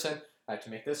other person, I have to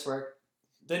make this work.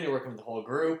 Then you're working with the whole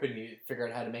group and you figure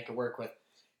out how to make it work with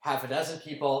half a dozen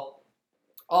people,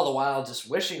 all the while just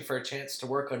wishing for a chance to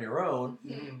work on your own.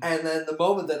 Mm-hmm. And then the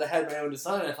moment that I had my own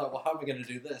design, I thought, well, how am I going to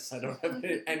do this? I don't have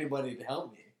anybody to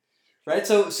help me. Right?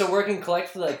 So working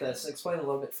collectively like this, explain a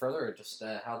little bit further just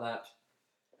how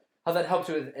that helped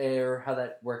with or how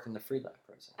that worked in the free lab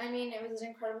process. I mean, it was an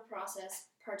incredible process,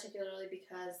 particularly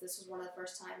because this was one of the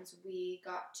first times we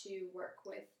got to work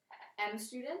with M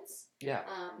students. Yeah.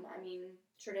 I mean,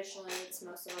 traditionally it's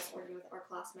most of us working with our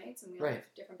classmates, and we all have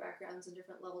different backgrounds and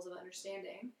different levels of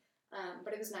understanding.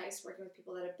 But it was nice working with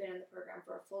people that have been in the program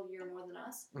for a full year more than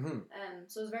us.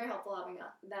 So it was very helpful having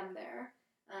them there.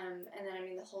 And then, I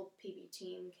mean, the whole PB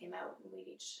team came out and we'd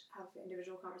each have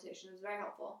individual conversations. It was very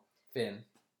helpful. Finn.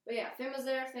 But yeah, Finn was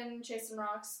there. Finn chased some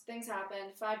rocks. Things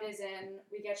happened. 5 days in,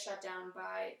 we get shut down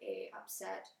by a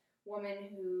upset woman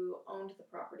who owned the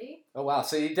property. Oh, wow.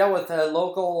 So you dealt with a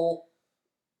local...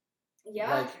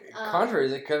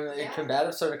 contrary,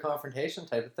 combative sort of confrontation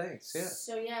type of things. Yeah.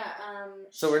 So yeah.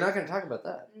 So we're not going to talk about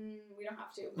that. We don't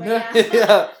have to. But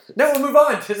yeah. No, we'll move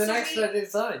on to the next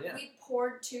design. Yeah. We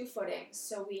poured 2 footings,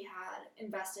 so we had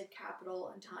invested capital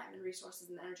and time and resources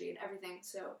and energy and everything.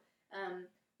 So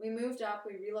we moved up.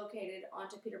 We relocated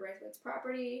onto Peter Braithwaite's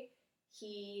property.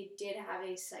 He did have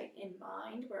a site in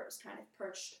mind where it was kind of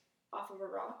perched off of a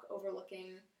rock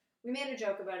overlooking. We made a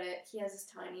joke about it. He has this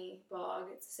tiny bog.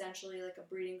 It's essentially like a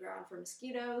breeding ground for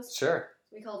mosquitoes. Sure.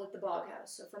 We called it the Bog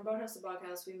House. So from Boathouse to Bog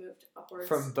House, we moved upwards.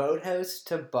 From Boathouse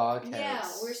to Bog House. Yeah,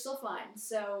 we're still fine.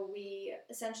 So we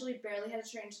essentially barely had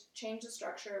to change the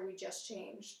structure. We just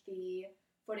changed the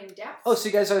footing depth. Oh, so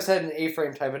you guys always had an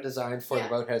A-frame type of design for the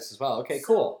boathouse as well. Okay, so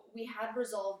cool. We had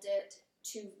resolved it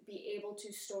to be able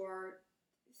to store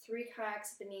 3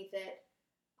 kayaks beneath it,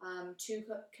 2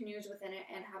 canoes within it,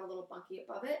 and have a little bunkie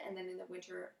above it. And then in the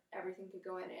winter, everything could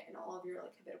go in it, and all of your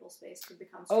habitable space could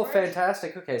become storage. Oh,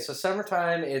 fantastic. Okay, so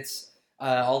summertime, it's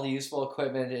all the usable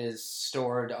equipment is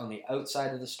stored on the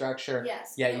outside of the structure.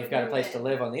 Yes. Yeah, you've got a place to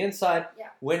live on the inside. Yeah.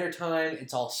 Wintertime,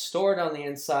 it's all stored on the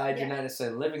inside. Yeah. You're not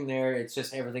necessarily living there. It's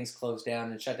just everything's closed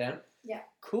down and shut down. Yeah.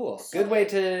 Cool. So good way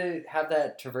to have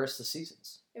that traverse the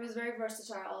seasons. It was very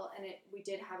versatile, and we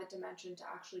did have a dimension to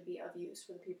actually be of use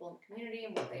for the people in the community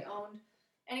and what they owned.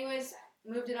 Anyways,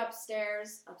 moved it up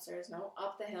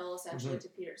the hill, essentially, to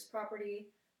Peter's property.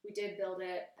 We did build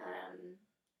it.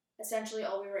 Essentially,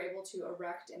 all we were able to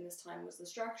erect in this time was the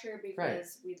structure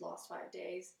because we'd lost 5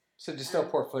 days. So did you still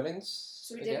pour footings?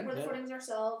 So we did pour the footings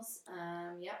ourselves.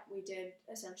 We did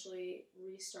essentially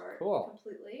restart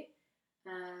completely.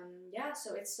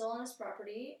 So it's still on his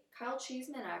property. Kyle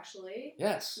Cheeseman, actually.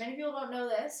 Yes. Many people don't know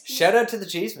this. Shout out to the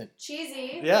Cheeseman.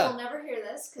 Cheesy. Yeah. He'll never hear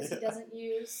this because he doesn't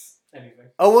use anything.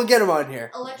 Oh, we'll get him on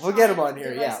here. Electronic We'll get him on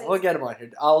here. devices. Yeah, we'll get him on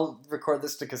here. I'll record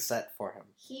this to cassette for him.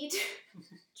 He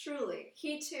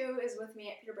too is with me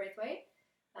at Peter Braithwaite.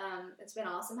 It's been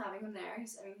awesome having him there.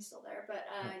 He's still there, but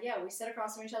yeah, we sit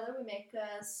across from each other. We make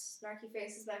snarky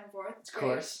faces back and forth. It's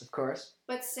great. Of course.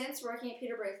 But since working at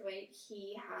Peter Braithwaite,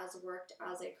 he has worked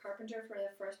as a carpenter for the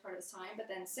first part of his time. But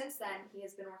then since then, he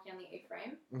has been working on the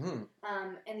A-frame.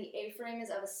 Mm-hmm. And the A-frame is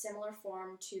of a similar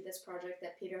form to this project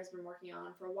that Peter has been working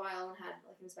on for a while and had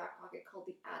like in his back pocket called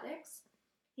the attics.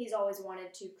 He's always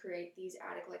wanted to create these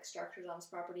attic-like structures on his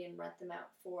property and rent them out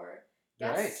for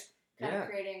guests. Right. Kind Yeah. of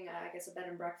creating, I guess, a bed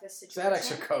and breakfast situation.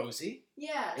 Attics are cozy.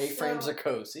 Yeah. A-frames are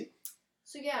cozy.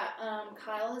 So yeah,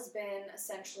 Kyle has been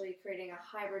essentially creating a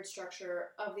hybrid structure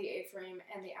of the A-frame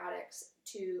and the attics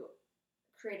to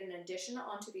create an addition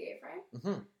onto the A-frame.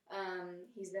 Mm-hmm.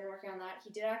 He's been working on that.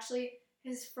 He did actually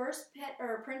his first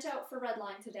printout for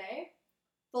Redline today,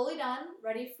 fully done,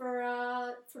 ready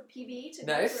for PB to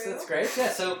go through. That's great. Yeah,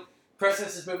 so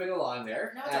process is moving along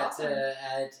there No, it's at awesome.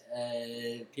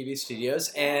 at PB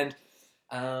Studios, and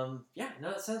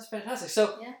that sounds fantastic.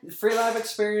 So Yeah. free lab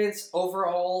experience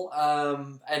overall,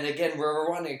 and again we're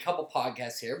running a couple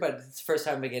podcasts here, but it's the first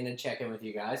time I'm beginning to check in with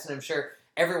you guys, and I'm sure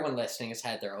everyone listening has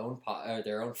had their own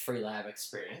free lab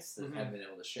experience that I've been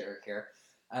able to share here.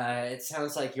 It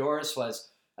sounds like yours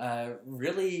was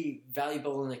really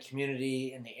valuable in the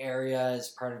community, in the area, as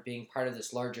part of being part of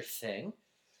this larger thing.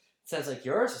 It sounds like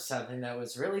yours is something that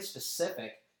was really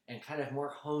specific and kind of more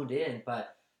honed in,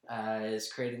 but is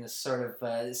creating this sort of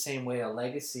the same way a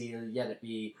legacy, yet it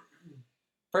be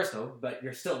personal, but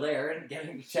you're still there and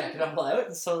getting to check it all out,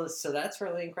 and so that's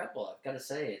really incredible. I've got to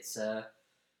say, it's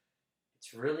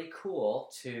really cool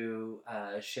to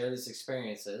share these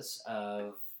experiences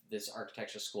of this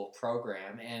architecture school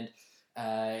program, and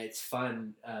it's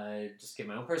fun, just give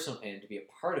my own personal opinion, to be a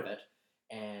part of it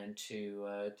and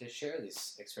to share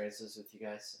these experiences with you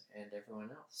guys and everyone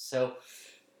else. So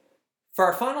for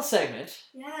our final segment,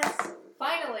 Yes,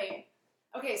 finally.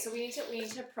 Okay, so we need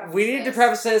to preface. we need to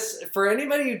preface this for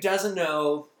anybody who doesn't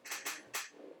know,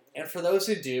 and for those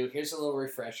who do. Here's a little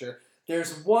refresher.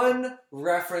 There's one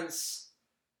reference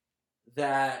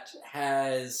that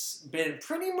has been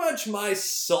pretty much my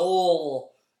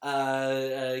sole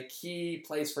key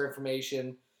place for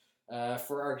information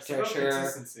for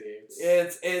architecture.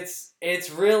 It's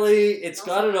really, it's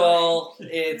got it all.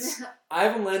 It's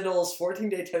Ivan Lendl's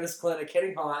 14-day tennis clinic,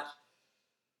 Hitting Hot.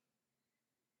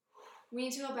 We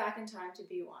need to go back in time to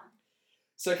B1.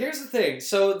 So here's the thing.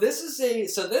 So this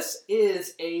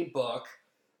is a book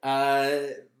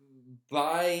by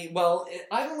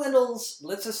Ivan Lendl's.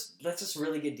 Let's just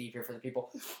really get deep here for the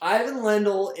people. Ivan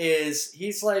Lendl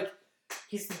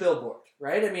he's the billboard,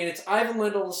 right? I mean, it's Ivan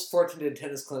Lendl's 14-day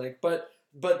tennis clinic, but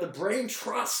the brain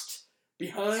trust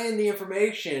behind the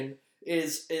information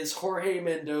is Jorge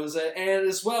Mendoza and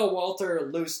as well Walter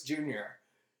Luce Jr.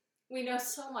 We know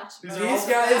so much. These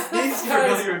guys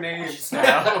familiar names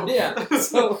now. Yeah.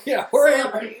 So yeah,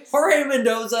 Jorge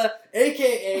Mendoza,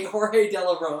 aka Jorge De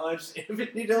La Ronge.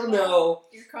 If you don't know,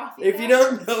 your coffee. if you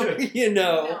don't know, you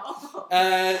know.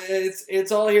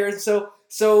 It's all here. And so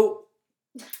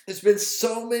there's been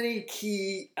so many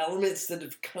key elements that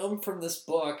have come from this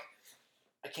book.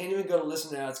 I can't even go to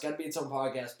listen now. It's got to be its own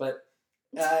podcast. But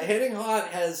Hitting Hot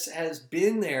has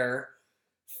been there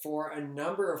for a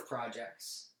number of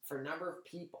projects, for a number of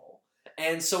people.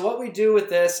 And so what we do with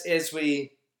this is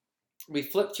we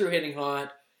flip through Hitting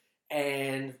Hot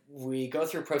and we go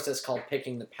through a process called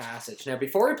picking the passage. Now,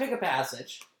 before we pick a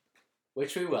passage,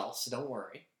 which we will, so don't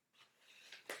worry,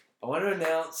 I want to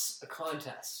announce a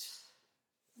contest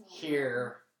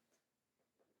here,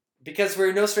 because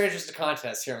we're no strangers to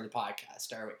contests here on the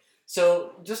podcast, are we?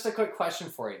 So, just a quick question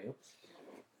for you.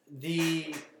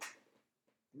 The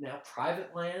now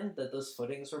private land that those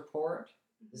footings were poured,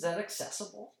 is that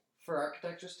accessible for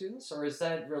architecture students, or is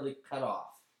that really cut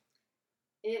off?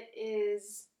 It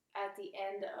is at the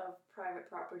end of private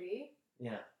property.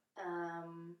 Yeah.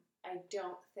 I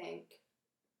don't think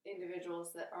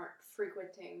individuals that aren't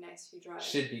frequenting Nice View Drive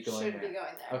Should be going there.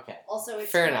 Okay. Also,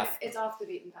 it's Fair enough. It's off the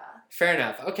beaten path. Fair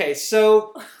enough. Okay,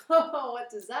 so What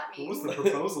does that mean? What was the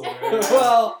proposal there?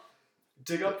 well,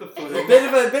 Dig up the a footing. bit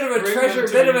of a Bring treasure, them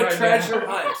to bit of me a right treasure now.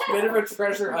 hunt, bit of a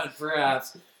treasure hunt,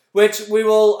 perhaps, which we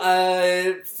will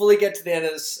fully get to the end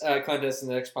of this contest in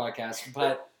the next podcast.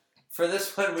 But for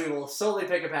this one, we will solely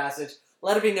pick a passage.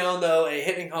 Let it be known, though, a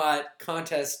Hitting Hot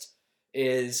contest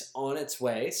is on its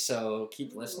way, so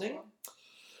keep listening.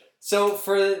 So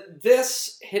for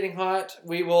this Hitting Hot,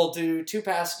 we will do two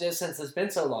passages since it's been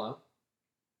so long.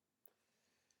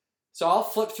 So I'll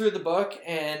flip through the book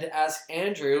and ask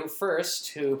Andrew first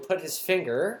to put his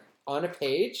finger on a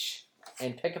page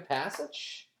and pick a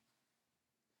passage.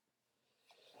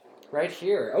 Right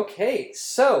here. Okay,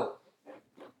 so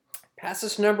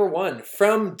Passage number 1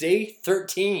 from day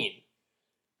 13.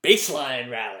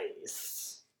 Baseline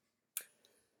rallies.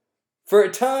 For a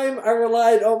time, I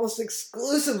relied almost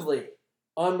exclusively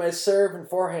on my serve and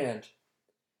forehand.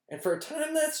 And for a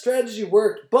time, that strategy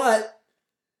worked. But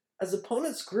as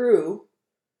opponents grew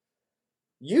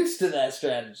used to that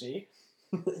strategy,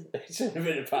 I shouldn't have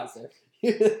been a passer.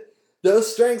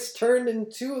 Those strengths turned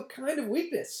into a kind of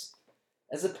weakness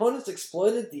as opponents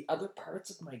exploited the other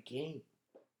parts of my game.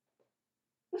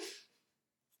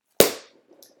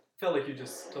 Felt like you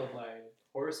just told my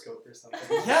horoscope or something.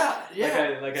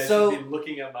 Yeah. Like I So- should be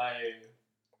looking at my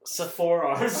So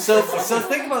forearms. So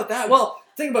think about that. Well,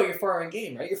 think about your forehand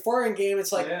game, right? Your forehand game,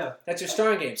 it's like, yeah. that's your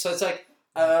strong game. So it's like,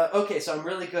 okay, so I'm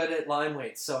really good at line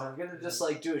weights, so I'm going to just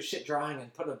like do a shit drawing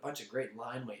and put a bunch of great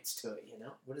line weights to it, you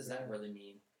know? What does that really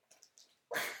mean?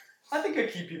 I think I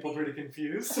keep people pretty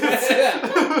confused. Do you have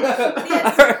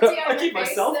I keep your face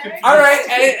myself there? confused. All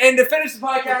right, and to finish the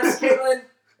podcast, Caitlin,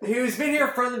 who's been here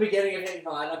from the beginning of Hitting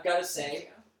On, I've got to say,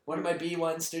 one of my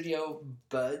B1 studio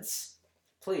buds,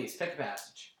 please pick a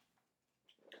passage.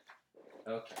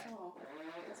 Okay. Oh,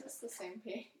 is this the same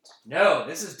page? No,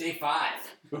 this is day 5.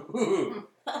 Ooh.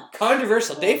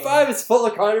 Controversial. Day 5 is full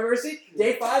of controversy.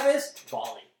 Day 5 is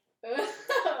volley.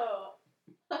 Oh.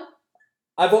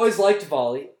 I've always liked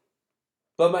volley,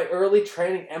 but my early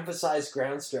training emphasized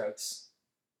ground strokes.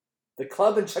 The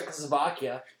club in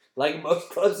Czechoslovakia, like most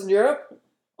clubs in Europe,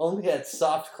 only had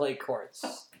soft clay courts.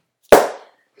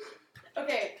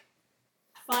 Okay.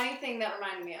 Funny thing that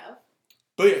reminded me of.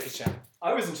 Booyakasha.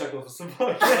 I was in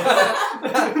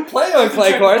Czechoslovakia. Play on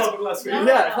clay courts. Last week. No.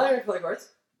 Yeah, play on clay courts.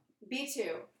 B2.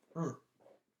 Hmm.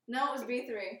 No, it was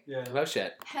B3. Yeah. Oh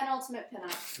shit. Penultimate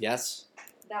pinup. Yes.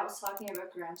 That was talking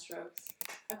about ground strokes.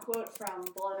 A quote from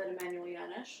beloved Emmanuel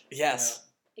Yanush. Yes.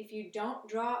 If you don't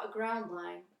draw a ground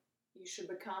line, you should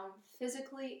become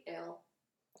physically ill.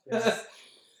 Yes.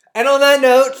 And on that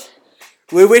note,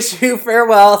 we wish you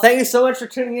farewell. Thank you so much for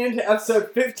tuning in to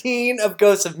episode 15 of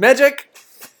Ghosts of Magic.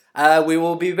 We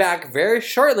will be back very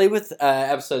shortly with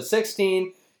episode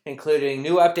 16, including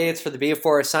new updates for the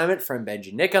BF4 assignment from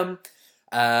Benji Nickham.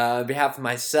 On behalf of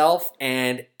myself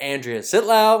and Andrea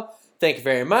Zitlau, thank you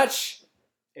very much.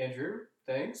 Andrew,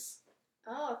 thanks.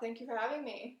 Oh, thank you for having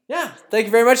me. Yeah, thank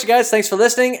you very much, you guys. Thanks for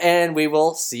listening, and we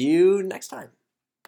will see you next time.